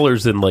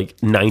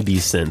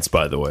 $4.90,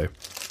 by the way.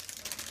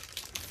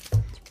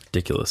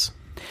 Ridiculous.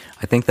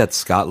 I think that's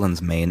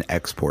Scotland's main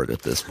export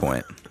at this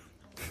point.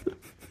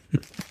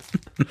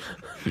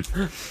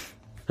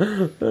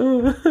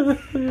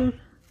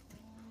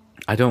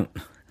 I don't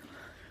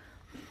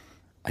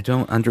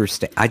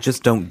understand. I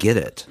just don't get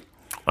it.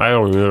 I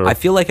don't know. I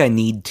feel like I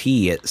need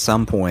tea at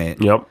some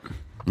point Yep.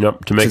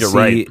 To make to it see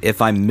right.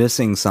 if I'm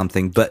missing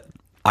something, but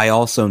I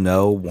also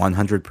know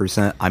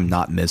 100% I'm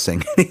not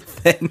missing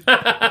anything.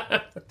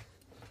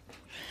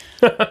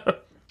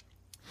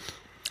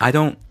 I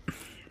don't...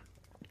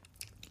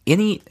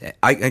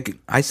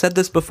 I said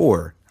this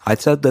before. I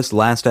said this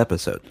last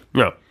episode.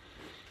 Yeah.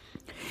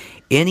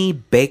 Any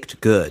baked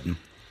good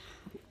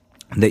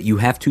that you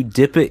have to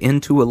dip it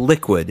into a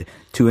liquid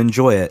to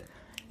enjoy it,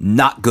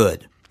 not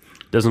good.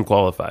 Doesn't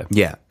qualify.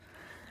 Yeah.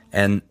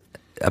 And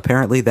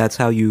apparently that's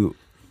how you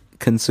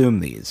consume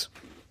these.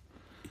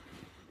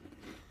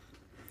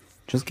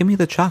 Just give me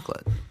the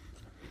chocolate.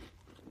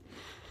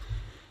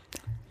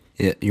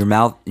 Your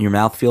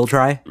mouth feel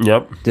dry?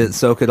 Yep. Did it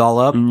soak it all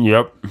up?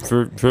 Yep.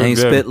 For Any good.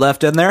 spit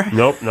left in there?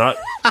 Nope, not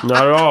at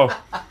all.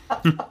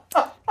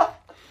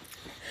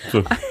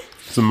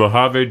 It's a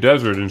Mojave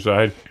Desert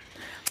inside.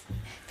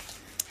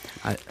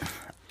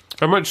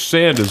 How much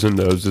sand is in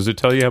those? Does it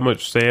tell you how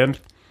much sand?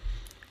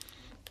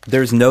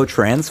 There's no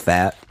trans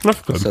fat,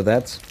 That's good. so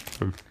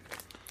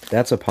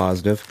that's a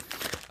positive.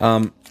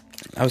 I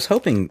was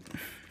hoping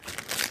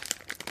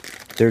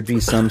there'd be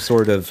some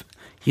sort of,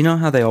 you know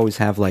how they always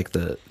have like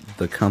the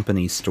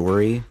company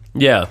story?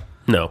 Yeah.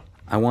 No.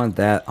 I want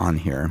that on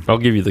here. I'll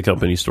give you the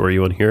company story.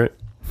 You want to hear it?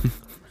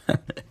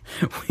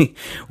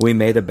 We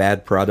made a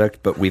bad product,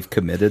 but we've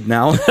committed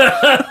now.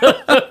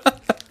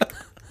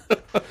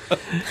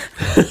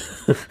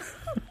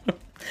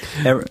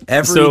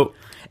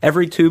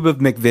 Every tube of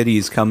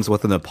McVitie's comes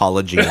with an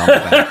apology on the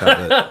back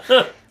of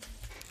it.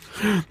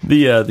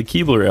 The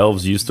Keebler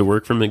elves used to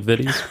work for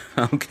McVitie's.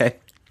 Okay.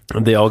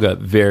 And they all got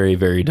very,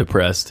 very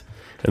depressed,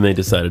 and they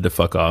decided to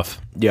fuck off.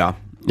 Yeah.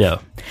 Yeah.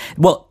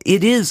 Well,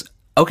 it is.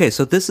 Okay,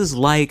 so this is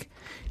like,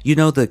 you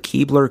know, the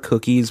Keebler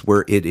cookies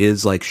where it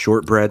is like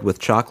shortbread with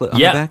chocolate on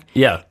the back?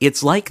 Yeah.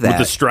 It's like that. With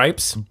the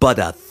stripes? But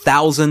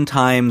 1,000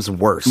 times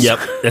worse. Yep,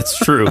 that's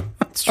true.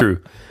 It's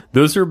true.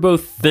 Those are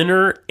both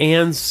thinner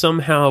and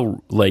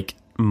somehow, like,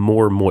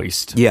 more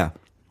moist. Yeah.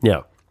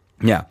 Yeah.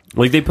 Yeah.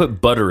 Like, they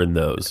put butter in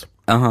those.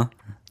 Uh-huh.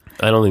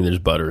 I don't think there's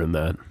butter in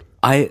that.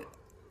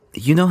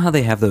 You know how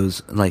they have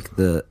those, like,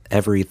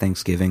 every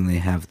Thanksgiving they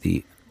have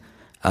the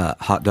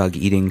hot dog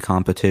eating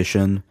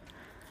competition?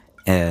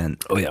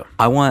 And Oh, yeah.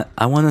 I want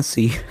to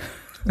see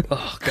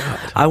Oh, God.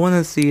 I want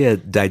to see a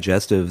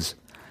digestives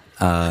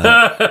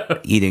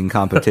eating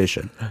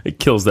competition. It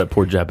kills that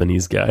poor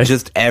Japanese guy.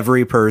 Just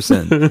every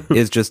person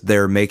is just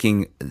there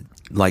making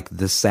like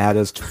the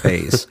saddest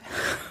face.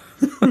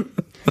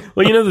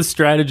 Well, you know the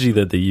strategy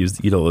that they use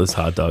to eat all those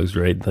hot dogs,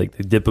 right? Like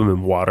they dip them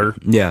in water.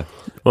 Yeah.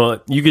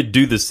 Well, you could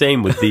do the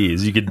same with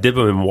these. You could dip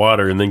them in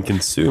water and then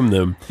consume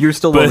them. You're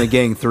still only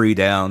getting 3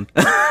 down.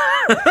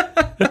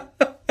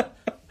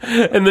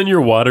 And then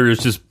your water is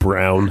just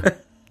brown.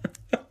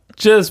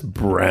 Just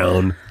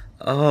brown.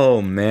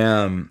 Oh,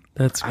 man.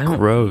 That's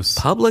gross.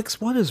 Publix,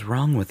 what is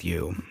wrong with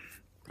you?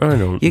 I don't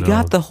know. You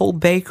got the whole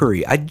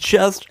bakery. I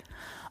just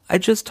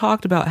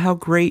talked about how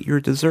great your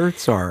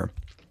desserts are.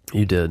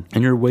 You did.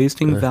 And you're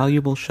wasting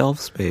valuable shelf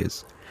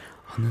space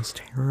on this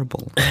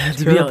terrible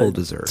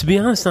dessert. To be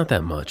honest, not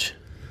that much.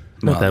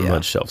 Not that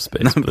much shelf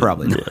space. But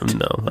Probably not. Yeah,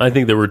 no. I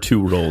think there were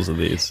 2 rolls of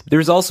these.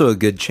 There's also a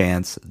good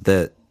chance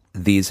that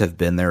these have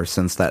been there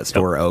since that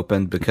store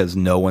opened because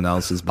no one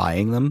else is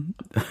buying them.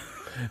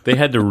 They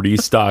had to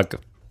restock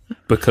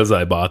because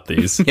I bought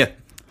these. Yeah.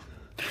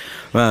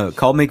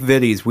 Call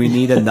McVitie's. We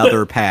need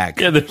another pack.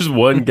 Yeah, there's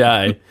one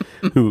guy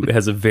who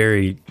has a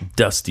very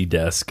dusty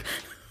desk.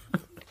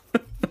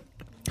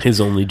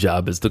 His only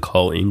job is to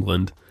call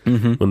England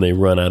when they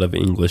run out of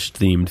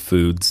English-themed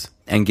foods.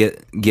 And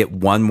get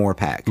one more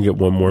pack. Get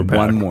one more pack.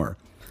 One more.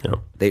 Yeah.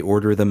 They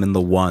order them in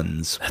the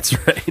ones.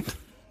 That's right.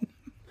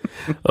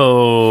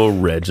 Oh,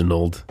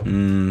 Reginald.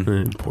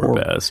 Poor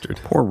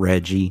bastard. Poor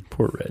Reggie.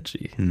 Poor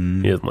Reggie.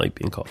 He doesn't like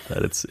being called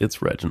that.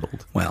 It's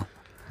Reginald. Well,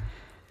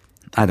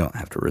 I don't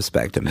have to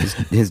respect him.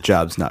 His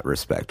job's not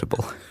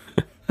respectable.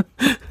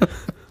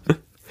 Do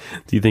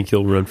you think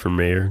he'll run for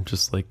mayor,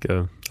 just like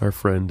our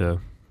friend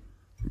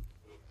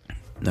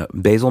No,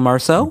 Basil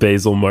Marceau?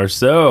 Basil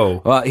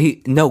Marceau?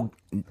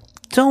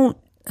 Don't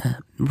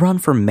run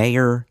for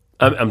mayor.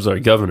 I'm sorry,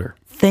 governor.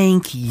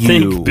 Thank you.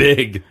 Think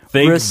big.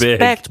 Think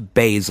Respect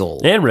Basil.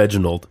 And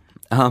Reginald.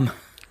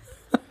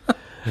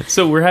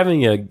 So we're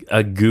having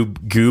a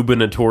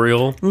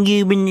gubernatorial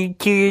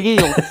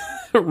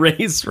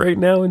race right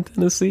now in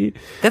Tennessee.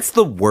 That's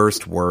the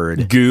worst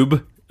word.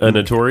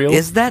 Gubernatorial?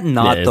 Is that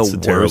not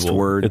the worst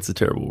word? It's a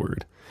terrible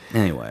word.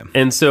 Anyway.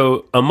 And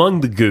so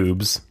among the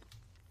goobs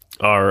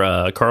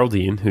are Carl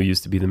Dean, who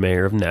used to be the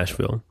mayor of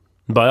Nashville.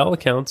 By all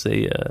accounts,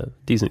 a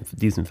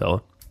decent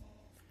fella.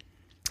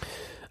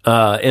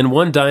 And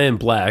one Diane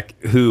Black,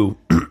 who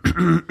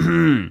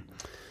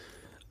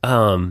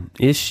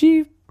is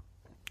she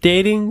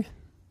dating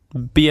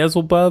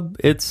Beelzebub?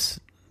 It's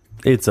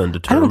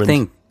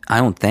undetermined. I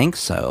don't think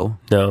so.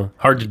 No,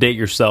 hard to date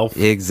yourself.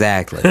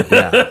 Exactly.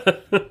 Yeah.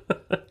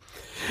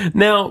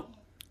 Now,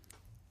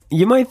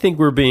 you might think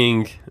we're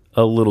being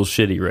a little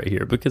shitty right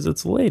here because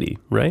it's a lady,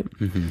 right?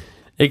 Mm-hmm.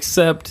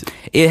 Except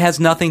it has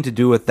nothing to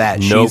do with that.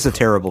 Nope, she's a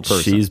terrible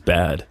person. She's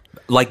bad.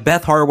 Like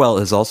Beth Harwell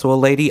is also a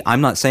lady.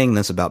 I'm not saying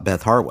this about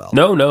Beth Harwell.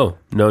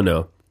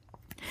 No.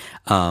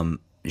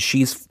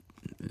 She's,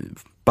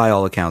 by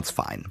all accounts,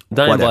 fine.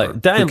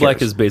 Diane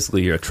Black is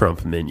basically a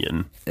Trump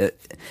minion in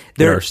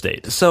our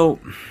state. So,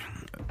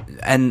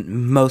 and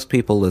most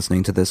people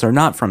listening to this are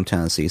not from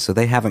Tennessee, so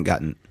they haven't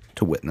gotten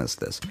to witness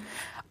this.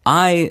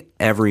 I,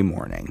 every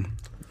morning,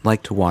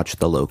 like to watch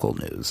the local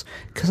news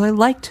because I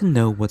like to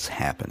know what's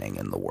happening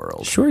in the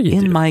world. Sure you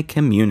in do. my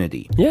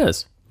community.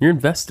 Yes, you're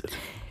invested.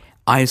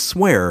 I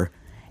swear,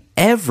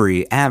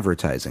 every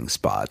advertising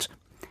spot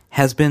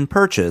has been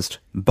purchased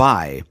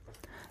by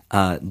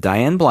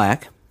Diane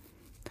Black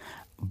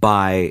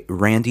by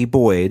Randy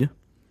Boyd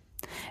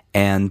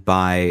and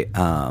by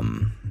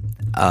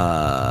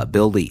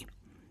Bill Lee.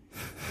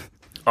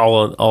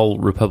 All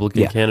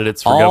Republican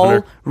candidates for all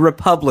governor?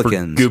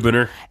 Republicans. For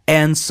governor.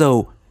 And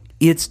so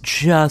it's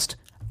just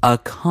a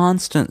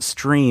constant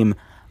stream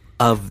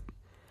of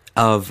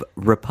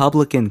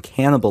Republican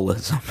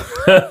cannibalism.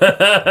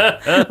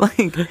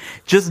 Like,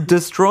 just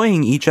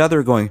destroying each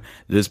other, going,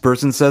 this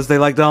person says they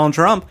like Donald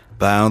Trump,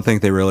 but I don't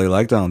think they really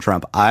like Donald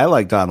Trump. I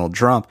like Donald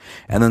Trump.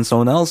 And then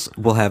someone else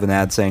will have an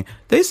ad saying,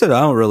 they said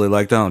I don't really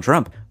like Donald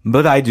Trump,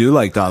 but I do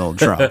like Donald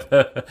Trump.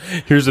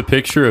 Here's a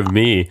picture of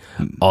me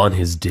on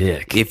his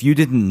dick. If you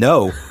didn't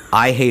know,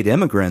 I hate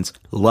immigrants,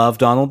 love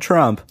Donald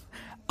Trump.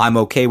 I'm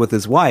okay with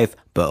his wife,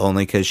 but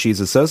only because she's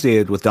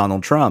associated with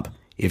Donald Trump.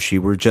 If she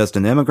were just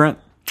an immigrant,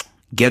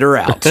 get her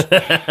out.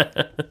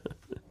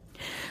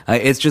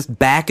 It's just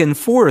back and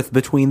forth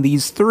between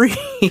these three.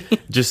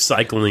 Just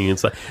cycling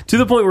inside. To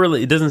the point where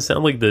it doesn't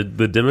sound like the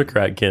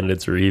Democrat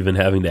candidates are even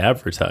having to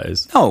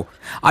advertise. No,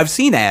 I've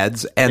seen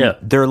ads, and Yeah.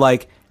 they're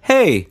like,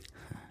 hey,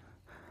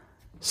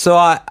 so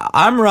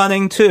I'm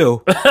running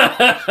too.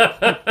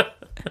 All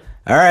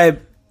right.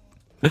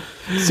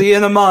 See you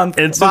in a month.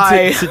 And so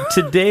Bye.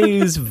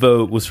 today's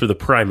vote was for the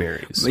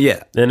primaries.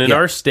 Yeah. And in Yeah.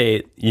 our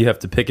state, you have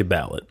to pick a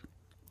ballot.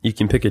 You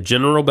can pick a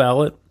general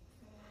ballot,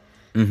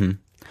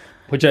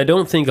 which I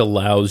don't think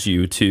allows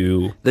you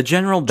to The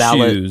general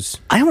ballot. choose.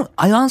 I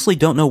honestly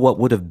don't know what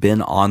would have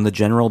been on the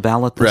general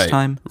ballot this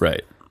time,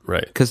 Right.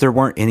 because there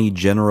weren't any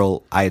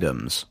general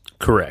items.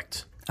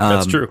 Correct.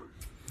 That's true.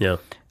 Yeah.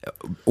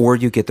 Or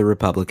you get the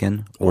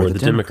Republican Or the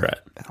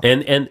Democrat.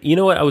 And you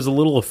know what? I was a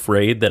little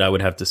afraid that I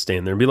would have to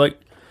stand there and be like,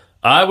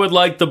 I would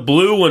like the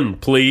blue one,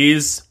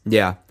 please.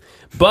 Yeah.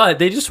 But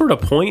they just sort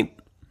of point,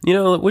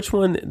 which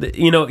one,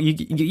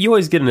 you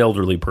always get an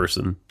elderly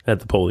person at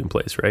the polling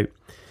place, right?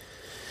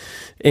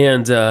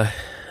 And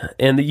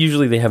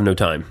usually they have no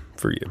time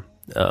for you.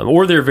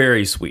 Or they're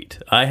very sweet.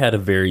 I had a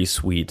very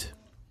sweet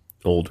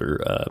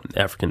older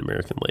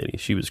African-American lady.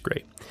 She was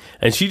great.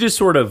 And she just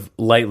sort of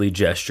lightly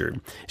gestured.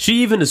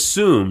 She even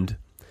assumed,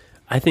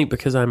 I think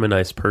because I'm a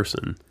nice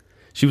person,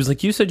 she was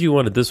like, you said you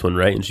wanted this one,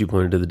 right? And she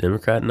pointed to the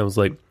Democrat. And I was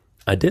like,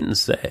 I didn't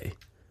say,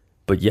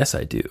 but yes,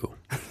 I do.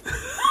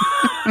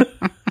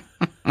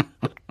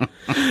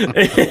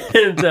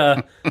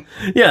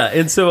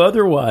 And so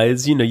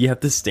otherwise, you have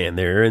to stand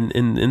there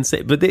and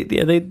say, but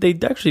they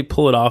actually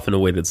pull it off in a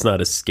way that's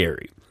not as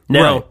scary.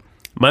 Now, Right.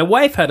 My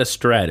wife had a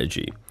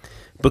strategy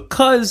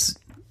because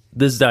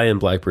this Diane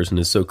Black person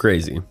is so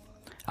crazy.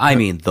 I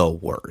mean, the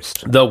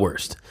worst. The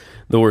worst.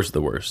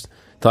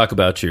 Talk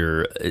about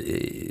your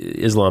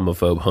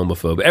Islamophobe,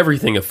 homophobe,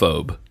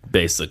 everything-ophobe,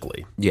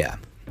 basically. Yeah.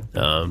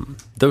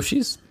 Though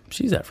she's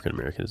African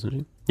American, isn't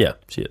she? Yeah,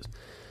 she is.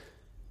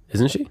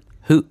 Isn't she?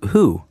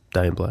 Who?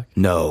 Diane Black?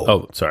 No.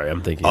 Oh, sorry,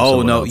 I'm thinking. of Oh,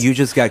 someone no. else. You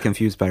just got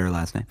confused by her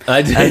last name.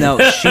 I did. No,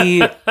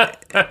 she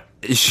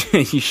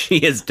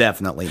is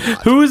definitely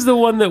not. Who was the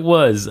one that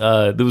was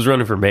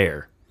running for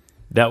mayor?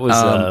 That was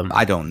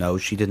I don't know.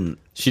 She didn't.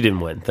 she didn't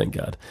win, thank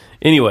God.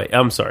 Anyway,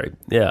 I'm sorry.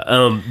 Yeah.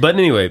 But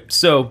anyway,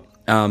 so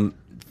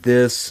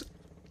This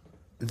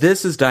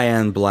is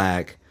Diane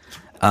Black.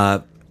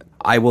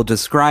 I will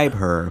describe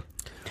her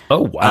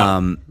oh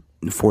wow.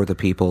 for the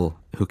people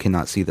who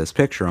cannot see this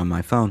picture on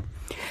my phone.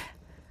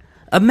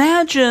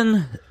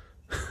 Imagine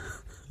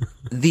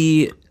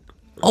the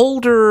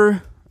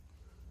older,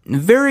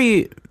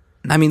 you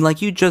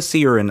just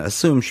see her and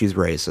assume she's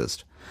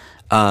racist.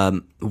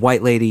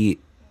 White lady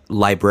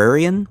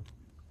librarian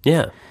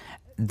Yeah.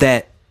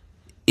 that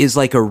is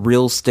like a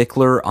real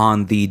stickler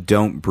on the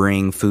don't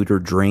bring food or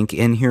drink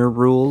in here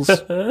rules.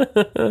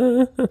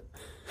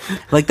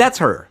 Like, that's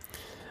her.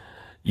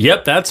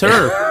 Yep, that's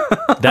her.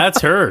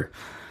 That's her.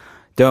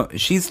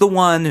 She's the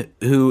one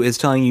who is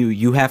telling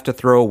you have to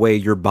throw away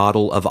your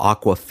bottle of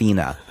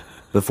Aquafina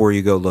before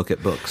you go look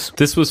at books.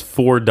 This was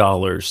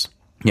 $4.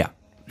 Yeah.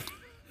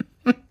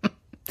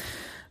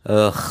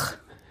 Ugh.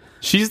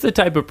 She's the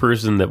type of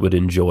person that would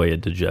enjoy a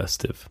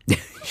digestive.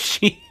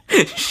 She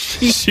would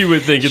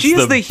think it's she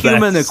is the best.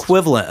 human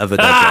equivalent of a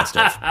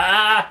digestive.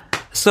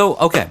 So,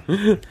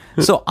 okay.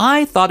 So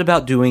I thought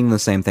about doing the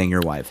same thing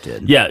your wife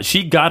did. Yeah,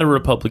 she got a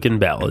Republican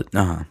ballot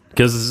Uh-huh.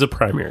 because this is a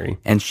primary.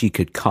 And she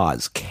could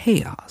cause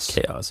chaos.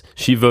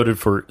 She voted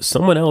for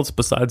someone else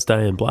besides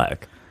Diane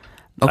Black.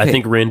 I Okay.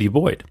 think Randy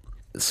Boyd.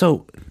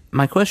 So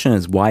my question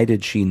is, why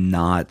did she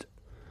not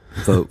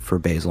vote for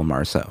Basil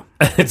Marceau?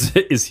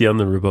 Is he on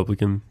the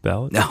Republican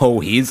ballot? No,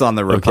 he's on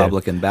the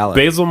Republican ballot.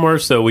 Basil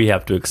Marceau, we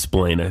have to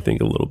explain, I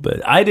think, a little bit.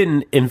 I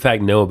didn't, in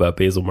fact, know about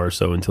Basil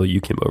Marceau until you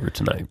came over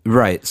tonight.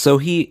 Right. So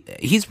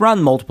he's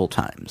run multiple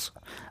times.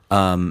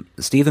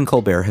 Stephen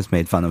Colbert has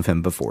made fun of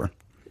him before.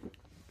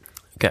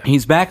 Okay.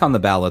 He's back on the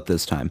ballot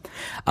this time.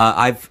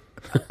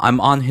 I'm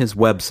on his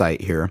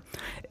website here.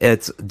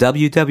 It's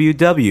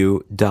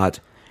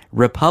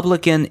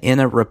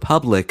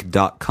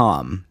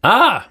www.republicaninarepublic.com.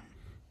 Ah!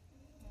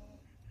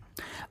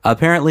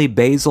 Apparently,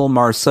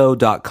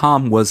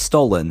 basilmarceau.com was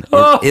stolen.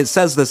 Oh! It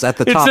says this at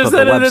the It top says of the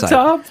that website. at the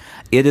top?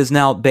 It is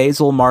now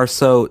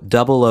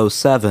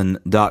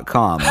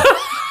basilmarceau007.com.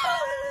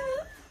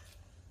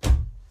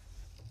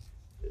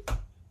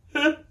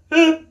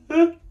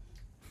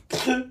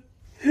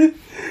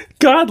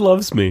 God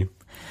loves me.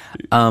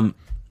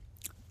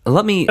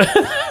 Let me.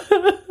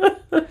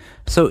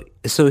 So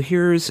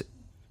here's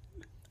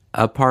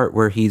a part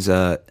where he's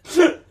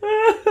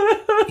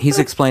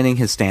explaining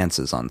his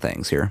stances on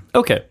things here.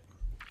 Okay.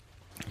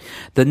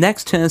 The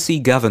next Tennessee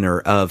governor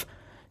of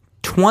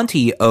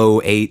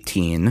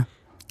 2018.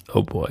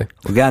 Oh boy.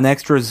 We got an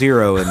extra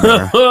zero in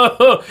there.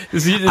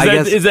 Is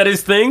that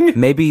his thing?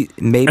 Maybe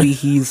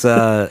he's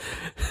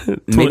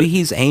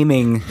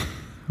aiming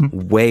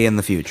way in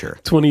the future.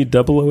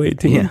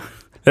 200018? Yeah.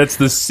 That's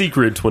the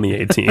secret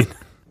 2018.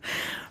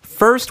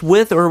 First,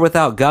 with or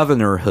without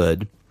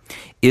governorhood,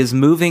 is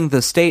moving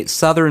the state's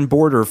southern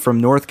border from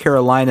North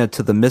Carolina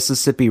to the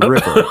Mississippi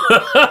River.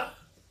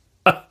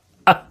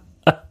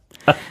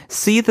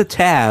 See the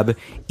tab.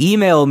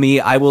 Email me.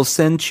 I will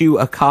send you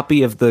a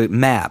copy of the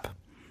map.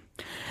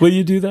 Will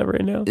you do that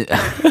right now?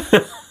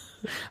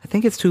 I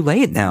think it's too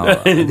late now.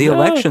 The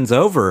election's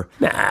over.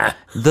 Nah.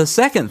 The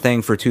second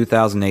thing for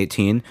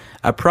 2018,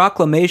 a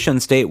proclamation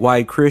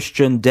statewide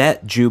Christian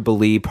debt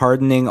jubilee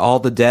pardoning all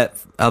the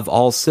debt of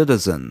all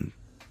citizens.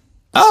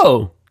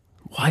 Oh,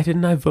 why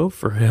didn't I vote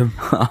for him?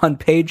 On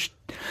page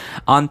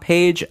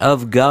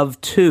of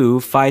Gov 2,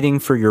 Fighting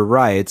for Your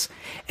Rights,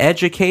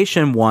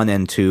 Education 1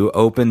 and 2,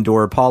 Open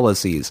Door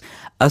Policies.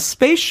 A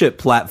spaceship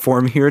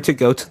platform here to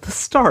go to the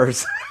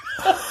stars.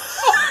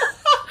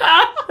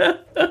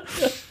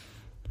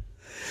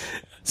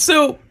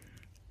 So,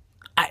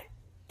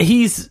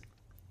 he's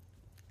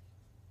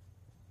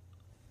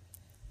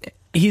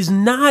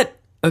not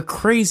a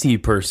crazy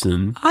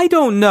person, I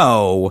don't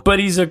know. but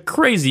he's a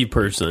crazy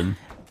person.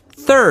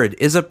 Third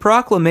is a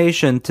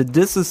proclamation to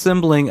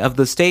disassembling of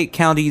the state,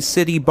 county,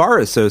 city bar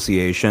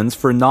associations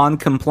for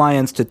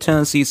non-compliance to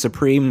Tennessee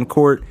Supreme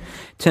Court,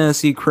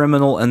 Tennessee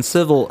Criminal and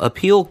Civil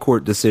Appeal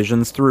Court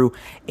decisions through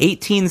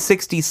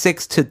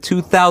 1866 to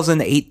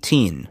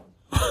 2018.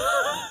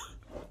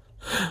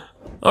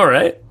 All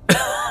right.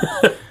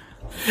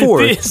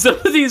 Fourth, Some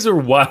of these are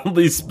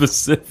wildly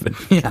specific.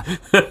 yeah.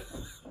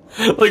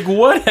 Like,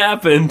 what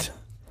happened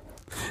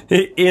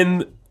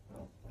in...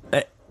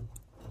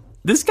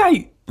 this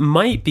guy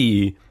might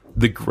be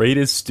the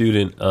greatest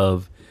student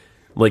of,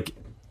 like,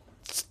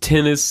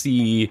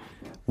 Tennessee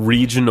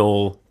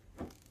regional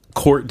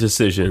court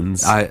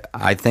decisions.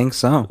 I think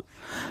so.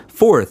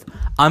 Fourth,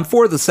 I'm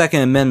for the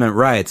Second Amendment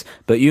rights,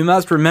 but you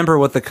must remember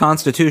what the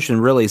Constitution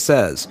really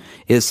says.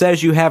 It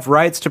says you have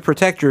rights to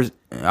protect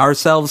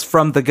ourselves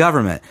from the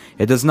government.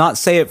 It does not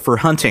say it for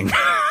hunting.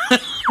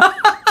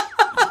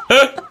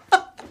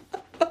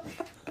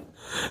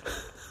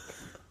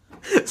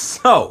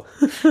 So,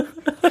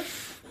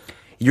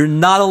 you're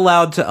not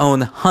allowed to own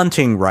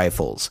hunting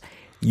rifles.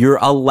 You're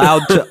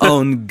allowed to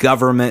own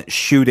government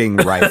shooting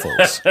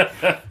rifles.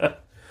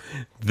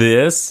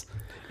 This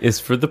is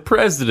for the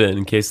president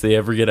in case they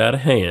ever get out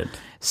of hand.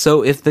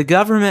 So if the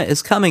government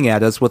is coming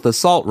at us with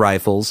assault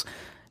rifles,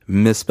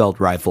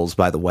 misspelled rifles,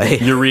 by the way.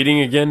 You're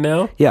reading again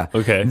now? Yeah.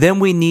 Okay. Then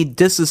we need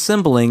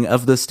disassembling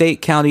of the state,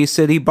 county,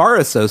 city bar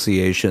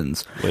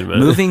associations. Wait a minute.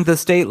 Moving the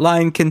state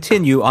line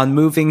continue on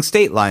moving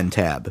state line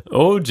tab.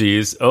 Oh,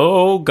 geez.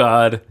 Oh,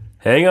 God.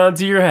 Hang on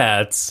to your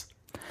hats.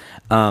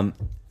 I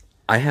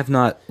have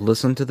not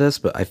listened to this,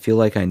 but I feel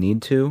like I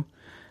need to.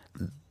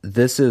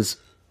 This is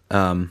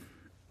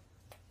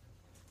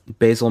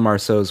Basil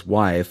Marceau's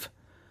wife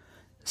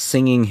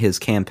singing his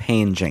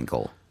campaign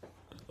jingle.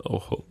 Oh,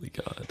 holy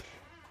God.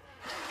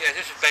 Yes,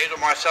 this is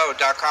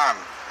BasilMarceau.com,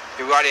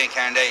 your writing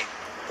candidate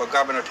for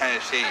governor of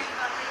Tennessee.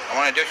 I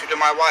want to introduce you to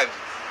my wife,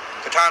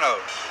 Katano.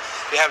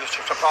 We have a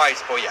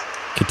surprise for you.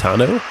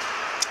 Kitano?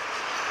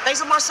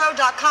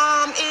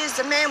 BasilMarceau.com is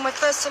the man with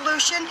the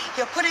solution.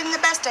 He'll put in the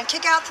best and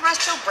kick out the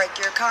rest. He'll break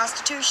your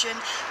constitution.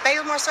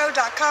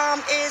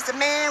 BasilMarceau.com is the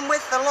man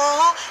with the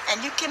law,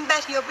 and you can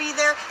bet he'll be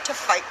there to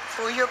fight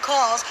for your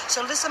cause.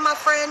 So listen, my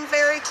friend,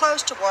 very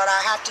close to what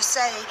I have to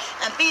say,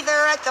 and be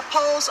there at the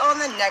polls on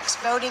the next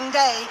voting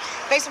day.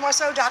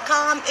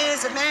 BasilMarceau.com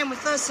is the man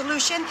with the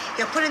solution.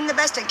 He'll put in the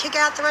best and kick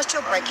out the rest.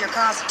 He'll break your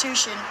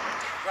constitution.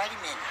 Write him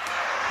in.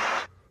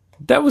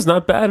 That was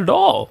not bad at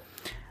all.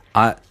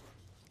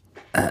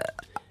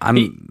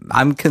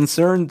 I'm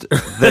concerned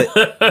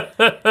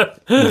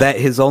that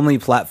his only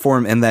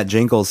platform in that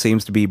jingle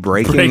seems to be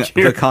breaking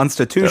the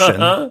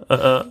Constitution.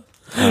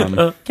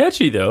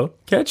 Catchy, though.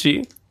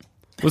 Catchy.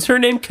 Was her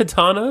name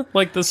Katana,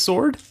 like the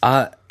sword?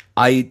 I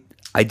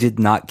did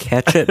not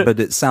catch it, but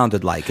it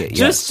sounded like it.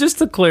 Yes. Just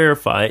to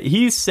clarify,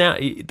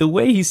 the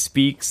way he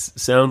speaks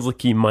sounds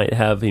like he might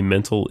have a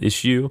mental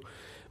issue,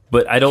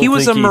 but I don't. He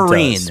was think a he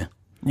Marine. does.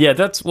 Yeah,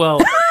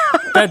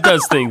 that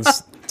does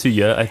things to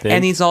you, I think.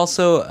 And he's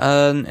also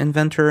an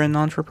inventor and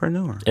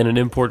entrepreneur. And an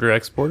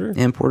importer-exporter?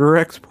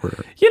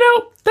 Importer-exporter. You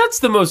know, that's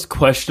the most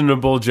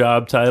questionable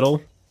job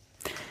title.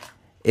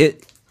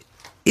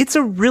 It's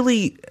a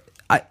really...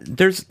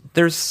 there's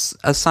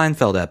a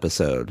Seinfeld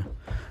episode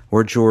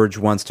where George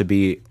wants to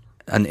be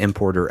an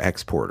importer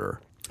exporter.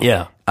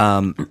 Yeah.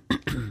 And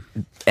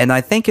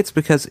I think it's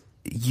because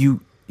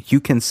you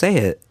can say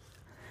it,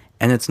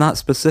 and it's not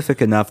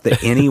specific enough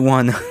that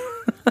anyone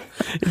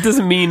It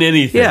doesn't mean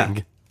anything. Yeah.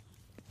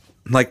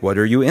 Like, what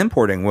are you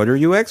importing? What are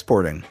you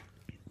exporting?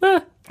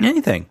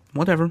 Anything,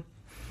 whatever.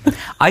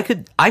 I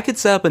could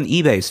set up an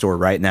eBay store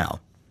right now,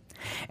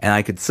 and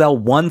I could sell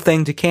one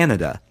thing to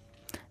Canada.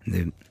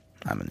 I'm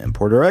an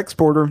importer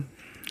exporter.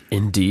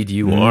 Indeed,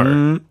 you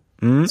are.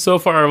 So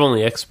far, I've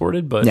only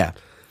exported, but Yeah,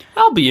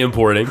 I'll be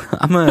importing.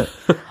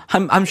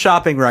 I'm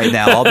shopping right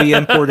now. I'll be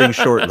importing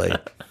shortly. I'm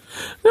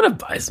gonna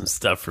buy some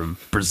stuff from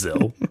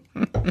Brazil.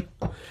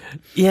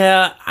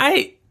 Yeah,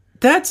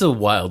 that's a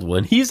wild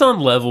one. He's on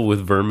level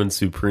with Vermin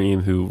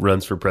Supreme, who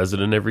runs for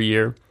president every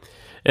year,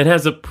 and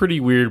has a pretty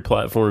weird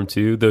platform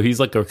too. Though he's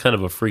like a kind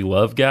of a free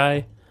love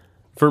guy,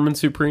 Vermin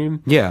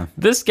Supreme. Yeah.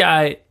 This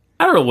guy,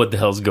 I don't know what the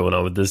hell's going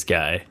on with this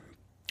guy.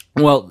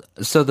 Well,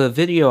 so the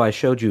video I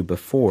showed you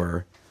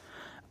before,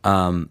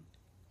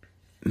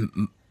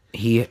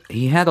 he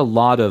had a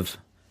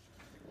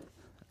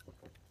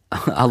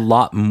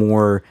lot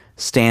more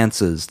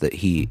stances that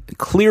he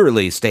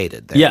clearly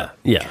stated there.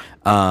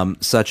 Yeah.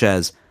 Such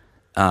as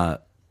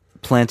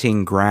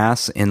planting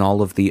grass in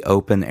all of the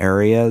open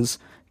areas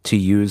to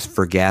use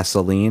for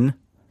gasoline.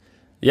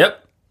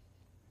 Yep.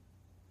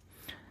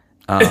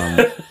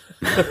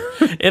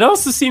 It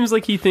also seems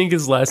like he thinks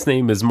his last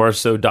name is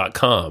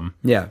Marceau.com.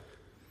 Yeah.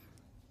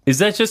 Is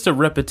that just a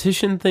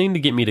repetition thing to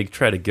get me to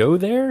try to go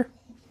there?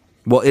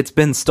 Well, it's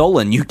been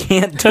stolen. You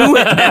can't do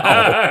it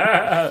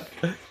now.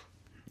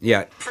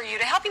 Yeah. For you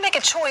to help you make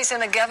a choice in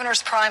the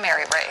governor's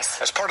primary race.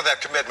 As part of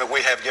that commitment,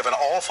 we have given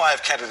all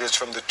 5 candidates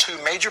from the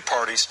 2 major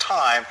parties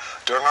time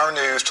during our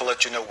news to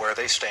let you know where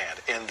they stand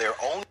in their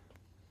own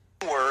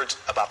words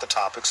about the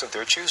topics of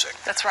their choosing.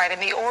 That's right,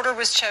 and the order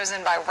was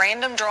chosen by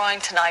random drawing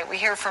tonight. We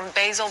hear from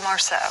Basil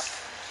Marceau.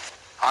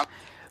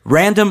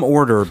 Random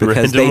order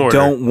because Random they order.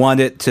 don't want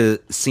it to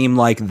seem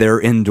like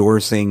they're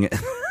endorsing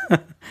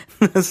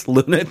this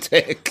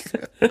lunatic.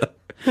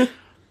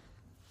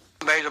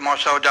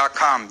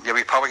 BasilMarceau.com, the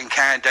Republican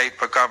candidate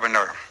for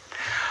governor.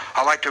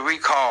 I'd like to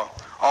recall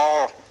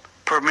all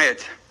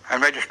permits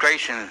and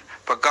registration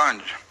for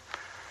guns.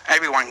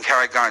 Everyone can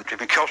carry guns. If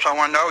you kill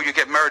someone, no, you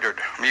get murdered.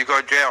 You go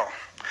to jail.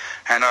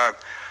 And I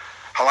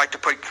like to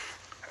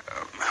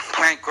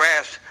plant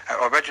grass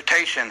or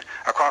vegetation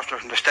across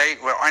the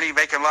state with any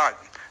vacant lot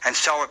and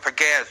sell it for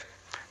gas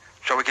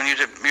so we can use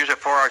it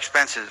for our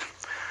expenses.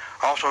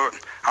 Also,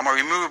 I'm going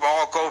to remove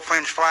all gold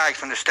fringe flags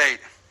from the state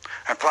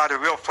and apply the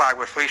real flag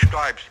with 3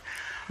 stripes.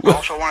 I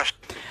also want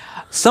to...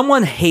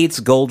 Someone hates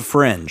gold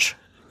fringe.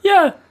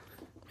 Yeah.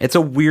 It's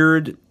a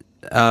weird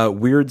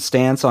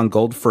stance on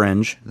gold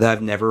fringe that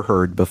I've never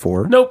heard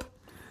before. Nope.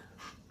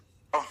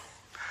 I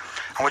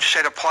want you to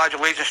say the Pledge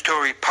of Allegiance to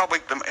a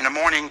Republic in the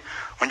morning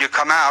when you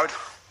come out,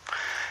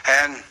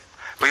 and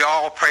we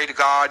all pray to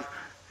God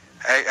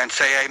and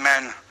say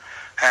amen,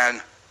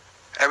 and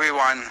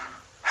everyone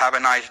have a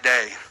nice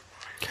day.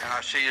 And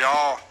I'll see you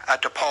all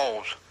at the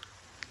polls.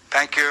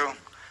 Thank you.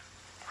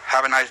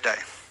 Have a nice day.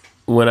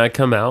 When I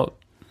come out,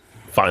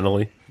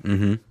 finally,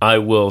 I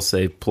will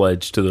say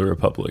pledge to the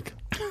Republic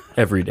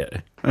every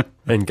day.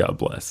 And God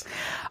bless.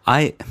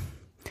 I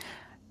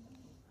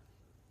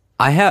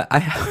have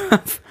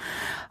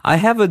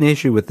an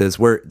issue with this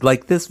where,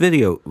 like, this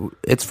video,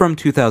 it's from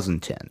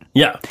 2010.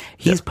 Yeah.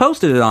 He's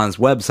posted it on his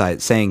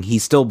website saying he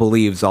still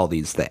believes all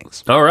these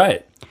things. All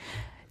right.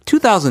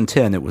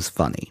 2010, it was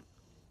funny.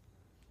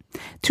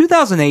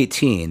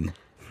 2018,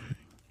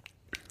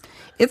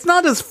 it's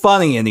not as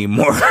funny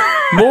anymore.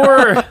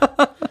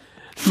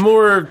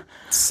 More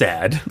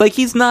sad. Like,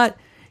 he's not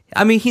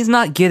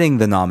getting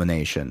the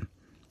nomination.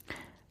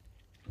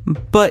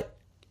 But,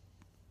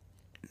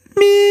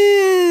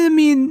 I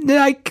mean,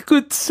 I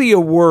could see a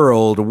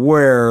world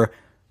where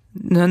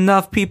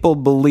enough people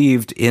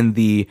believed in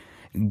the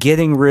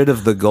getting rid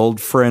of the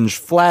gold fringe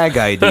flag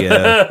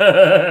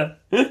idea.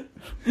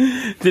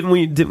 Didn't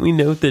we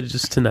note that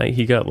just tonight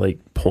he got like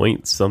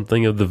point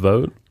something of the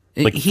vote?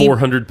 Like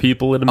 400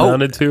 people it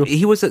amounted to?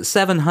 He was at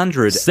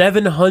 700.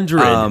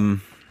 700.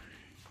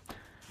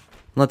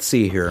 Let's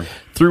see here.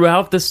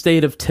 Throughout the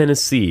state of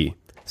Tennessee,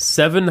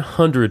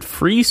 700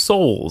 free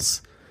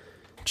souls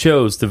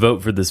chose to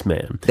vote for this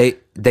man.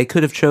 They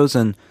could have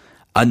chosen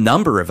a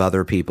number of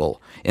other people.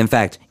 In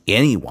fact,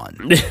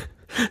 anyone.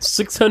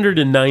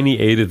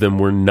 698 of them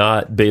were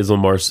not Basil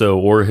Marceau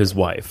or his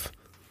wife.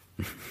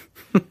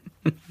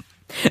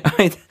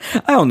 I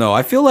don't know.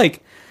 I feel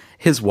like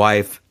his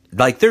wife,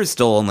 like, there's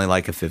still only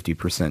like a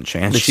 50%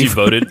 chance She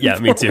voted? Yeah,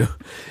 me too.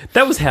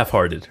 That was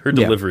half-hearted. Her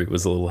delivery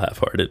was a little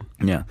half-hearted.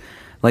 Yeah.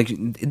 Like,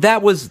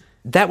 that was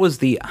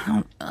the,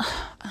 I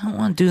don't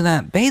want to do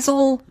that.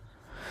 Basil,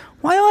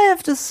 why do I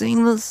have to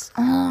sing this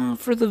song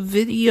for the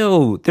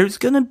video? There's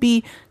going to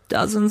be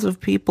dozens of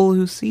people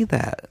who see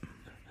that.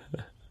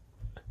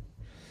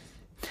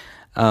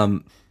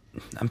 I'm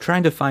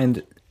trying to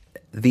find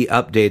the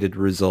updated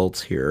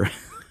results here.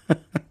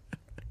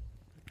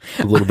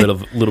 A little bit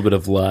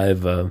of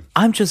live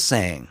I'm just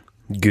saying,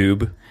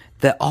 goob.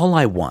 that all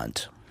I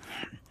want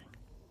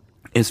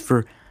is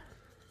for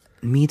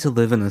me to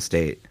live in a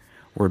state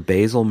where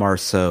Basil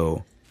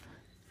Marceau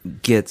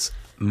gets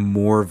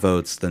more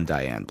votes than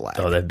Diane Black.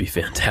 Oh, that'd be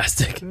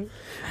fantastic.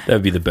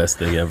 That'd be the best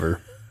thing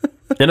ever.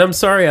 And I'm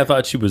sorry, I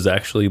thought she was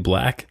actually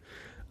black.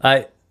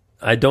 I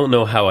don't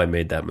know how I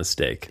made that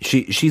mistake.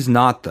 She's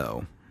not,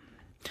 though.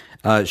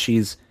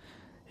 She's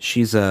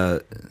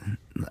the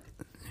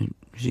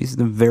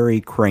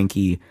very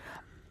cranky.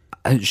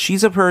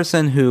 She's a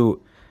person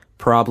who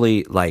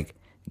probably like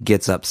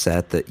gets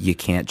upset that you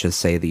can't just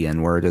say the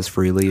N-word as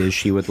freely as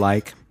she would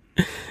like.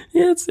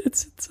 Yeah,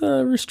 it's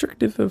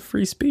restrictive of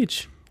free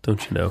speech,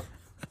 don't you know?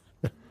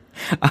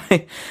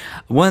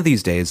 One of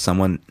these days,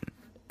 someone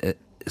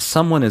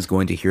is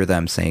going to hear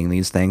them saying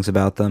these things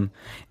about them,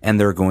 and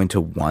they're going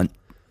to want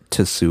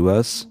to sue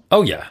us.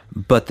 Oh yeah,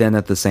 but then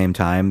at the same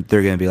time,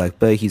 they're going to be like,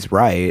 "But he's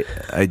right.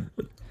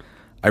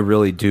 I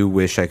really do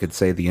wish I could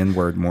say the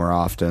N-word more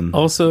often."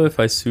 Also, if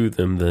I sue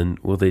them, then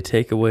will they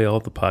take away all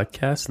the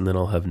podcasts, and then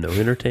I'll have no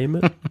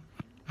entertainment?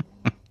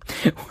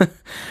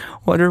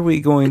 What are we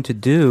going to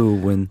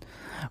do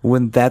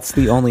when that's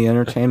the only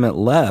entertainment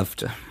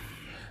left?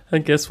 I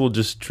guess we'll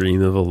just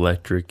dream of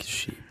electric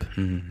sheep.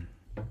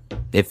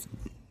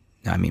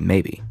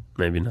 Maybe.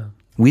 Maybe not.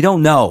 We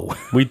don't know.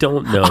 We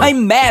don't know.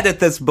 I'm mad at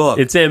this book.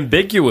 It's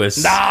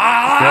ambiguous.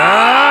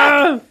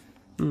 Ah!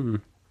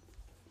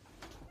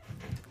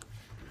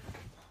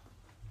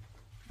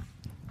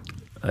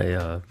 On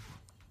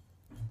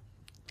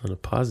a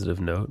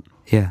positive note,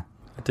 Yeah.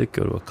 I did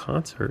go to a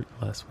concert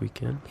last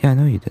weekend. Yeah, I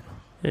know you did.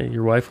 Yeah,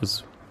 your wife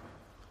was...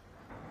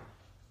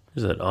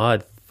 There's an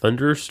odd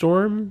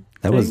thunderstorm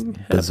That was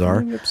thing bizarre.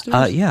 happening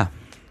upstairs. Yeah.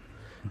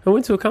 I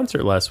went to a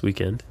concert last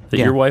weekend that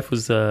Yeah. your wife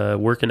was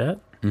working at.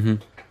 Mm-hmm.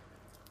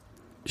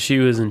 She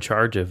was in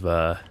charge of...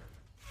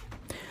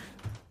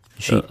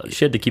 she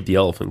had to keep the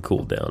elephant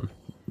cooled down.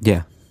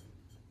 Yeah.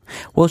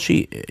 Well,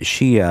 she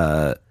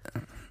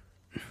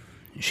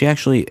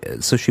actually,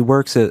 so she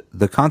works at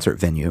the concert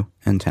venue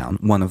in town,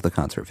 one of the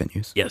concert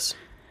venues. Yes.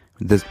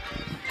 The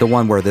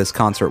one where this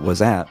concert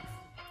was at.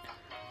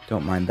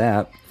 Don't mind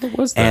that. What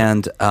was that?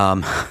 And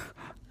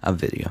a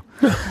video.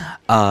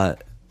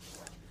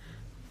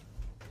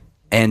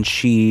 And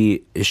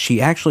she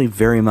actually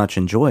very much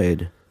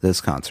enjoyed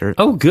this concert.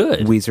 Oh,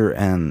 good. Weezer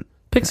and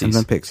Pixies.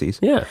 And the Pixies.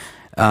 Yeah.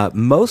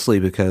 Mostly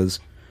because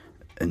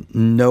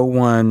no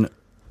one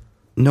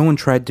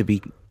tried to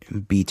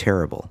be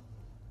terrible.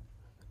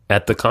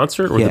 At the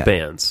concert or Yeah. the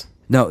bands?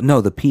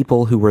 No, the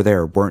people who were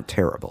there weren't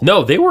terrible.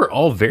 No, they were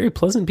all very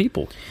pleasant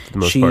people for the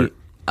most part.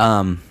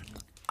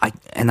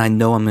 I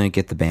know I'm going to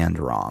get the band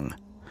wrong,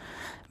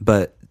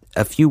 but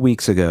a few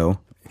weeks ago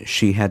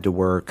she had to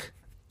work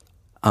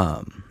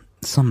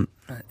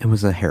it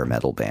was a hair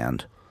metal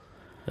band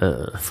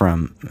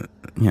from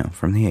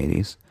the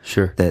 80s.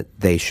 Sure. That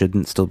they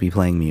shouldn't still be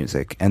playing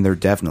music, and there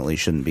definitely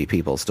shouldn't be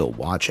people still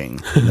watching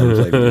them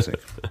play music.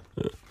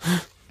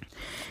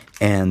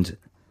 And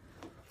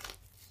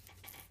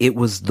it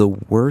was the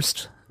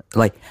worst.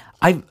 Like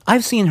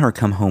I've seen her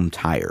come home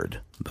tired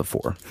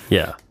before.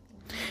 Yeah.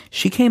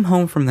 She came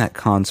home from that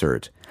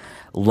concert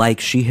like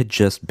she had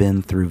just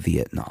been through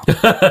Vietnam.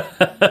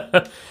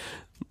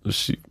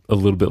 She a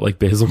little bit like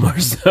Basil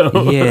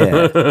Marceau.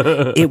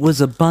 Yeah. It was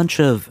a bunch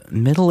of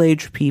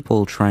middle-aged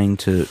people trying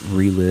to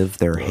relive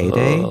their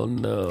heyday. Oh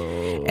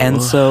no.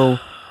 And so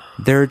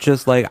they're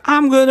just like,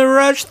 I'm going to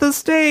rush the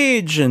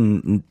stage.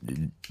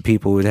 And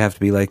people would have to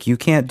be like, you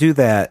can't do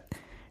that.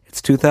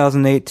 It's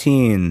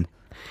 2018.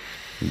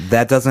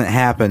 That doesn't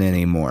happen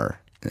anymore.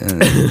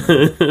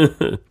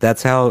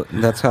 That's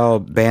how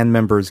band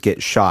members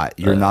get shot.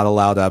 You're not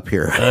allowed up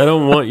here. I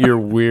don't want your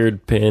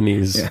weird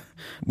panties. Yeah.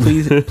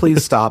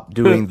 Please stop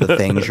doing the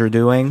things you're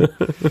doing.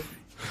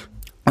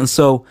 And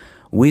so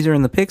Weezer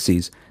and the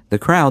Pixies, the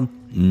crowd,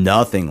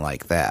 nothing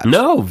like that.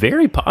 No,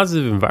 very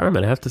positive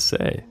environment, I have to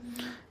say.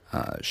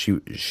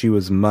 She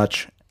was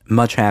much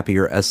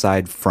happier,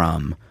 aside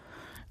from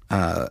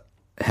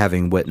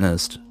having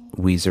witnessed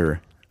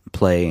Weezer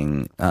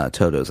playing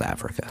Toto's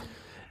Africa.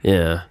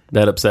 Yeah.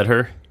 That upset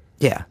her?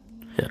 Yeah.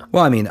 Yeah.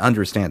 Well, I mean,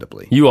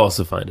 understandably. You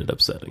also find it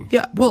upsetting.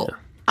 Yeah, well,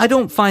 I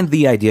don't find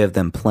the idea of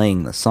them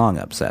playing the song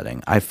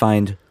upsetting. I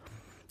find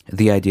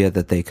the idea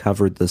that they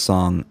covered the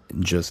song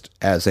just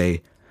as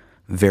a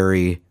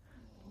very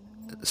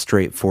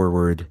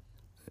straightforward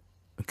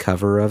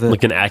cover of it.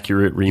 Like an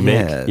accurate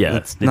remake? Yeah,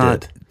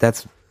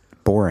 that's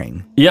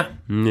boring. Yeah.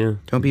 Yeah.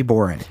 Don't be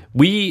boring.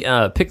 We,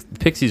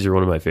 Pixies are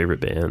one of my favorite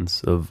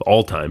bands of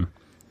all time,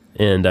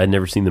 and I'd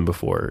never seen them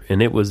before,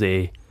 and it was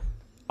a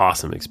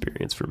awesome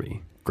experience for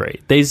me.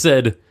 Great. They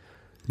said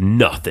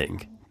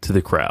nothing to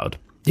the crowd.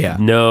 Yeah.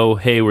 No,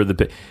 hey, we're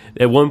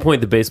at one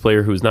point, the bass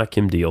player, who was not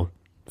Kim Deal,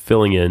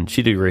 filling in,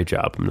 she did a great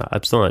job.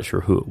 I'm still not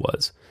sure who it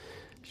was.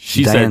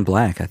 She Diane said,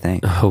 Black, I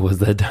think. Oh, was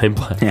that Diane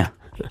Black? Yeah.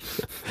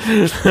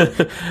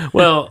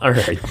 Well, all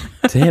right.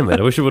 Damn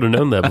it. I wish I would have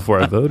known that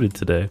before I voted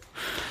today.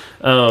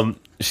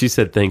 She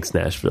said, thanks,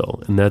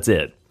 Nashville. And that's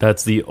it.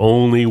 That's the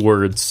only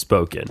words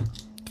spoken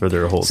for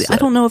their whole See, set. I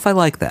don't know if I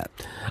like that.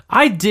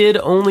 I did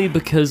only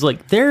because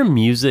like their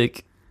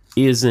music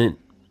isn't.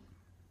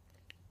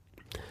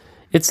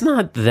 It's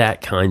not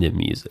that kind of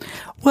music.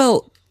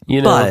 Well,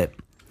 You know? but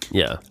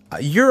Yeah,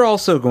 you're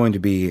also going to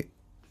be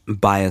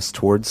biased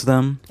towards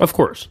them. of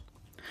course.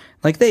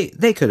 Like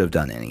they could have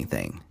done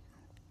anything,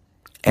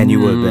 and you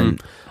would have been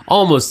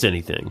Almost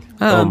anything.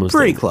 Almost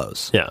pretty anything.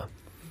 close. Yeah,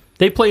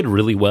 they played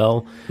really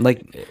well.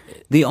 Like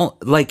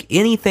like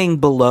anything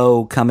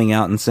below coming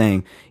out and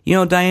saying, you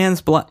know, Diane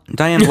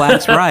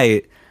Black's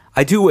right.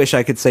 I do wish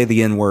I could say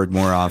the N word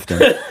more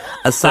often.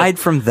 Aside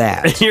from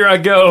that, Here I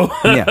go.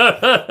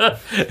 yeah,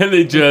 And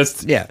they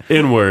just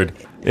inward,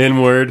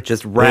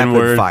 just rapid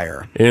inward,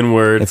 fire.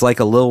 inward. It's like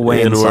a Lil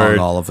Wayne song N-word.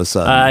 all of a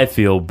sudden. I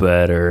feel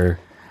better.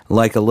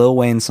 Like a Lil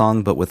Wayne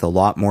song, but with a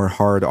lot more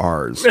hard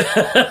R's.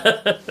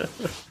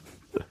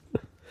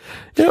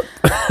 Yep.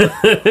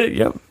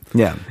 Yep.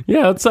 Yeah.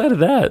 Yeah. Outside of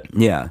that,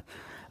 Yeah.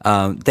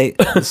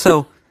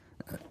 So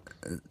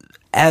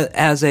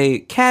as a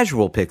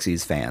casual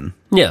Pixies fan,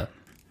 yeah,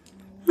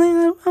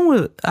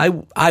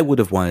 I would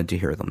have wanted to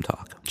hear them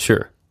talk.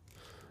 sure.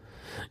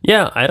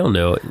 Yeah, I don't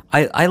know.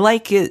 I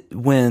like it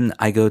when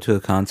I go to a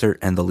concert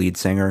and the lead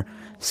singer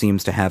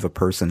seems to have a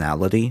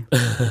personality.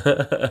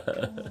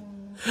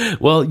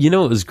 Well, you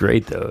know, it was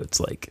great though. It's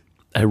like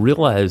I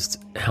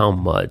realized how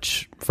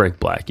much Frank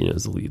Black, you know,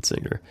 is the lead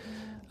singer,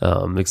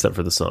 except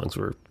for the songs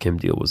where Kim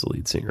Deal was the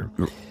lead singer.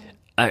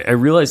 I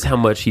realized how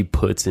much he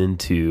puts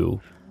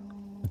into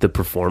the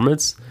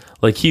performance.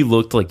 Like he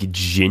looked like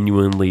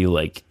genuinely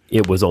like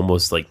it was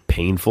almost like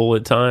painful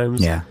at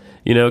times. Yeah.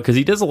 You know, because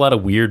he does a lot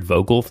of weird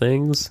vocal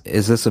things.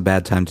 Is this a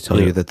bad time to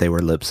tell you that they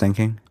were lip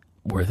syncing?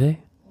 Were they?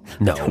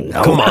 No.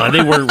 Come on.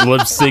 They weren't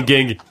lip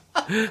syncing.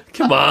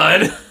 Come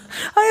on.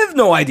 I have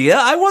no idea.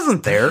 I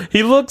wasn't there.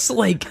 He looks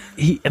like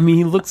he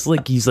looks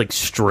like he's like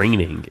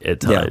straining at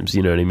times.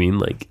 You know what I mean?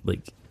 Like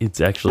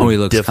it's actually Oh, he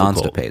looks difficult.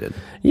 constipated.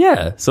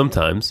 Yeah,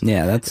 sometimes.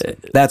 Yeah,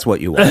 that's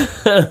what you want.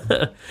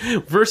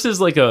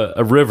 Versus like a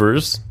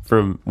Rivers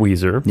from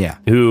Weezer. Yeah.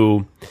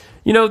 Who,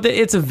 you know,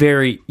 it's a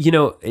very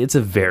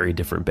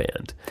different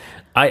band.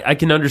 I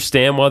can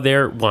understand why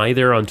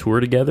they're on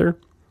tour together,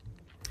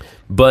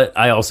 but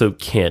I also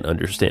can't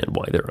understand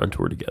why they're on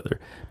tour together.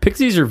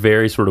 Pixies are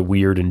very sort of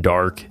weird and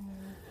dark,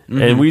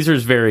 and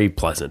Weezer's very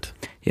pleasant.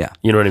 Yeah.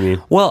 You know what I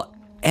mean? Well,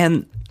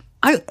 and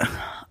I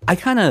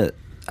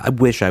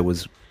wish I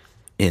was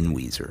in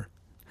Weezer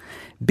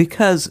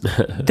because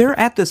they're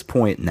at this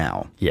point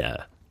now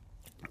Yeah.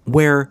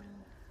 where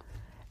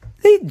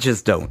they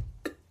just don't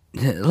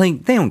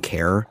they don't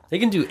care. They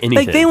can do anything.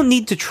 Like they don't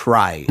need to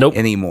try Nope.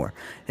 anymore.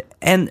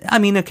 And I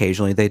mean,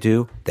 occasionally they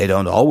do. They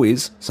don't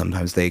always.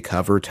 Sometimes they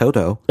cover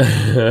Toto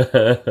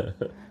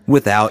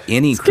without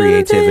any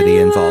creativity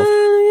involved.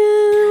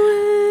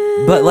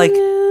 But like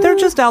they're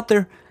just out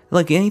there.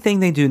 Like anything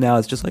they do now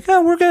is just like,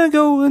 oh, we're gonna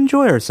go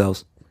enjoy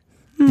ourselves.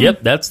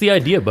 Yep, that's the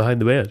idea behind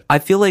the band. I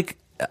feel like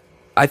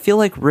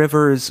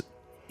Rivers,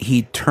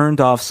 he turned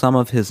off some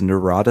of his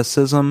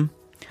neuroticism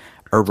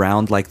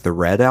around like the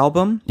Red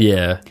album,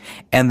 Yeah.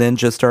 and then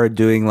just started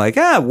doing like,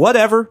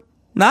 whatever.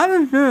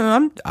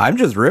 I'm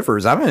just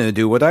Rivers. I'm going to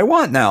do what I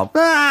want now.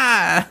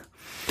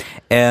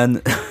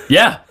 And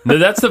Yeah, no,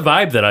 that's the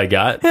vibe that I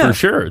got Yeah. for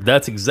sure.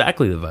 That's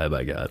exactly the vibe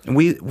I got.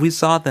 we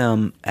saw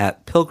them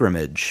at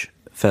Pilgrimage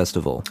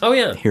Festival. Oh,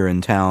 yeah. Here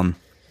in town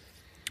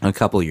a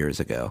couple years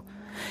ago,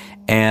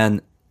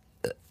 and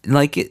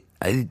like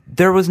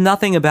there was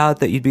nothing about it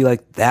that you'd be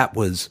like, that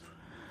was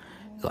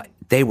like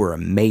they were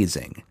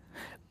amazing,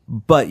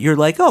 but you're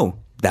like, oh,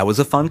 that was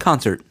a fun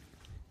concert,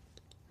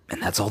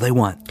 and that's all they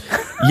want.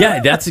 Yeah,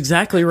 that's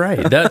exactly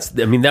right.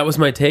 That was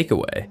my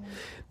takeaway.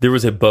 There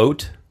was a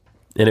boat,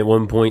 and at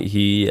one point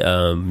he,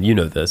 you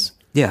know this,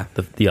 Yeah,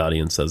 the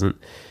audience doesn't.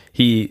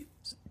 He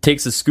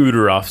takes a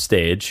scooter off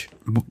stage,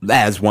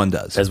 as one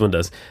does, as one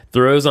does,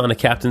 throws on a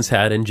captain's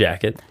hat and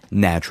jacket,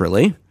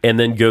 naturally. and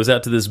then goes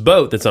out to this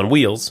boat that's on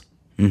wheels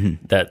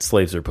that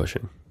slaves are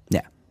pushing.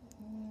 Yeah,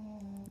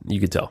 You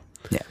could tell.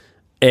 yeah.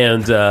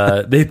 And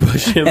they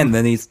push him. And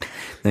then he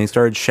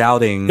started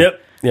shouting.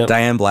 Yep.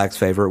 Diane Black's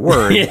favorite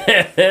word.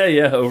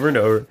 Yeah, over and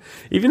over.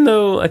 Even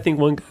though I think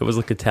one guy was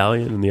like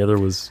Italian and the other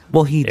was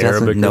Well, he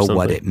doesn't Arabic or know something.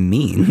 what it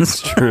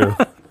means. True.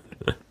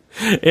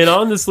 And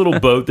on this little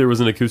boat, there was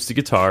an acoustic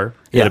guitar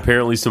Yeah. and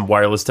apparently some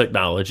wireless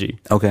technology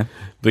Okay.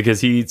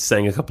 because he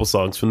sang a couple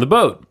songs from the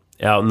boat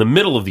out in the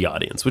middle of the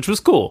audience, which was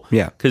cool.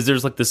 Yeah. Because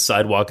there's like this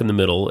sidewalk in the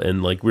middle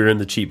and like we're in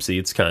the cheap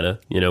seats kind of,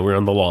 you know, we're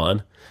on the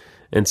lawn.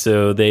 And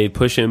so they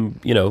push him,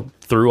 you know,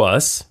 through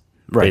us,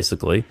 Right.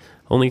 basically.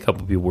 Only a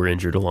couple people were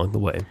injured along the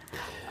way.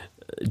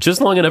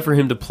 Just long enough for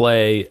him to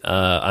play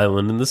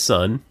Island in the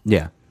Sun.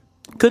 Yeah.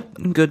 Good.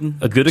 A good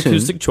tune.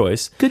 acoustic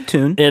choice. Good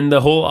tune. And the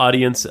whole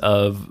audience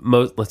of,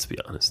 let's be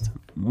honest,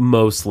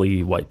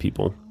 mostly white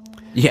people.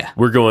 Yeah.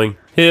 We're going,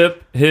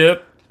 hip,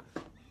 hip,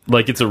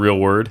 like it's a real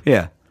word.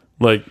 Yeah.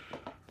 Like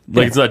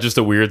it's not just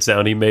a weird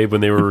sound he made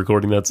when they were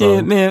recording that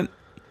song. Man.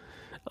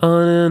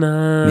 On and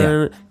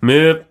on.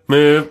 Mip,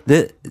 mip.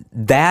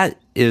 That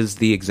is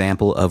the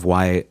example of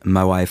why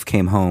my wife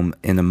came home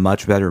in a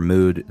much better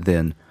mood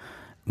than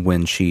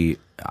when she,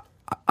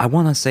 I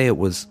want to say it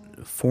was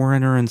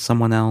Foreigner and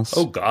someone else.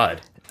 Oh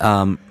God.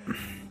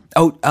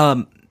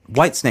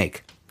 White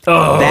Snake.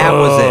 Oh, That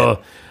was it.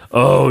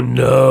 Oh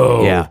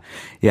no.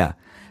 Yeah.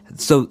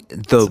 So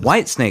the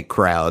White Snake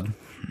crowd,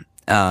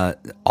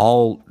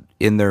 all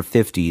in their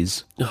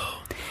 50s,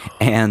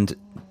 and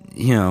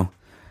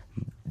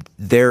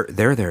they're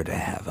there to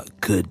have a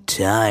good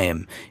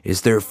time.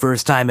 It's their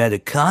first time at a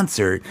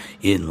concert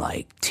in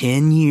like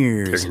 10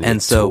 years,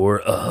 and so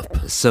tore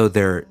up. So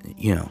they're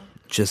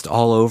just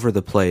all over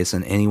the place,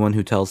 and anyone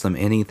who tells them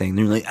anything,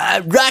 they're like,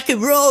 rock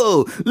and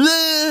roll,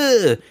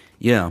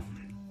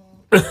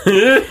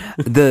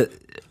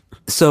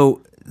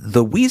 So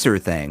the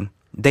Weezer thing,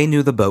 they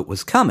knew the boat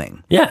was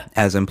coming. Yeah.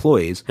 As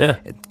employees. Yeah.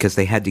 Because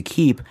they had to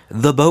keep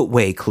the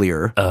boatway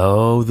clear.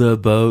 Oh, the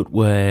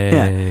boatway.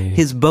 Yeah.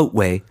 His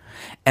boatway.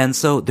 And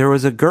so there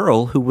was a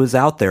girl who was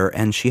out there,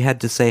 and she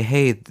had to say,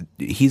 hey,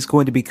 he's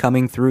going to be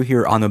coming through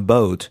here on a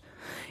boat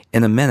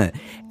in a minute.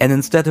 And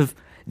instead of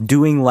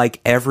doing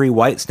like every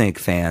Whitesnake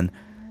fan,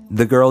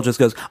 the girl just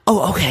goes,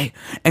 oh, okay,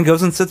 and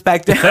goes and sits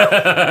back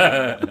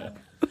down.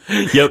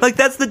 Yep. Like,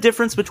 that's the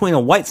difference between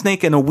a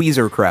Whitesnake and a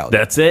Weezer crowd.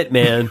 That's it,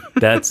 man.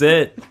 That's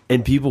it.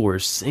 And people were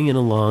singing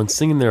along,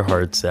 singing their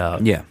hearts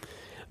out. Yeah.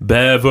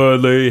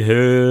 Beverly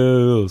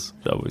Hills.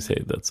 I always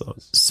hate that song.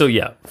 So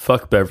yeah,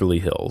 fuck Beverly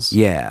Hills.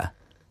 Yeah.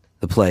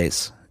 The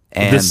place.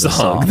 And the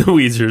song. The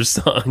Weezer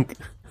song.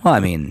 Well,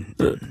 I mean,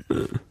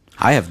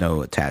 I have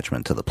no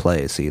attachment to the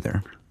place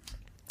either.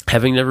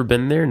 Having never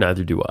been there,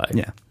 neither do I.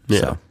 Yeah. Yeah.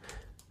 So,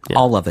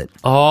 all of it.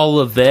 All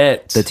of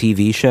it. The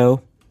TV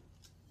show.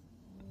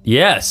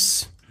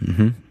 Yes.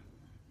 Mm-hmm.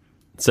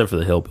 Except for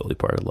the hillbilly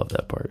part. I love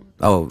that part.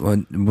 Oh,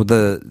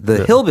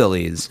 the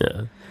Hillbillies.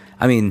 Yeah.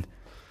 I mean,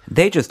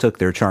 they just took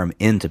their charm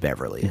into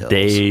Beverly Hills.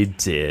 They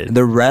did.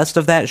 The rest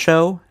of that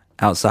show,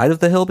 outside of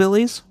the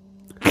Hillbillies,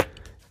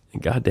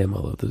 goddamn, I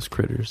love those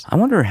critters. I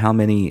wonder how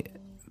many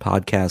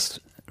podcasts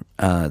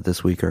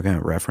this week are going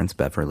to reference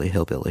Beverly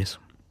Hillbillies.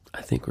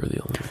 I think we're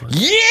the only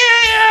ones.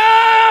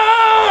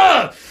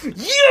 Yeah!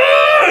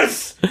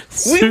 Yes!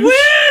 We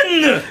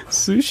win!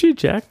 Sushi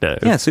Jackknife.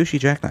 Yeah, Sushi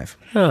Jackknife.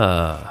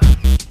 Ah.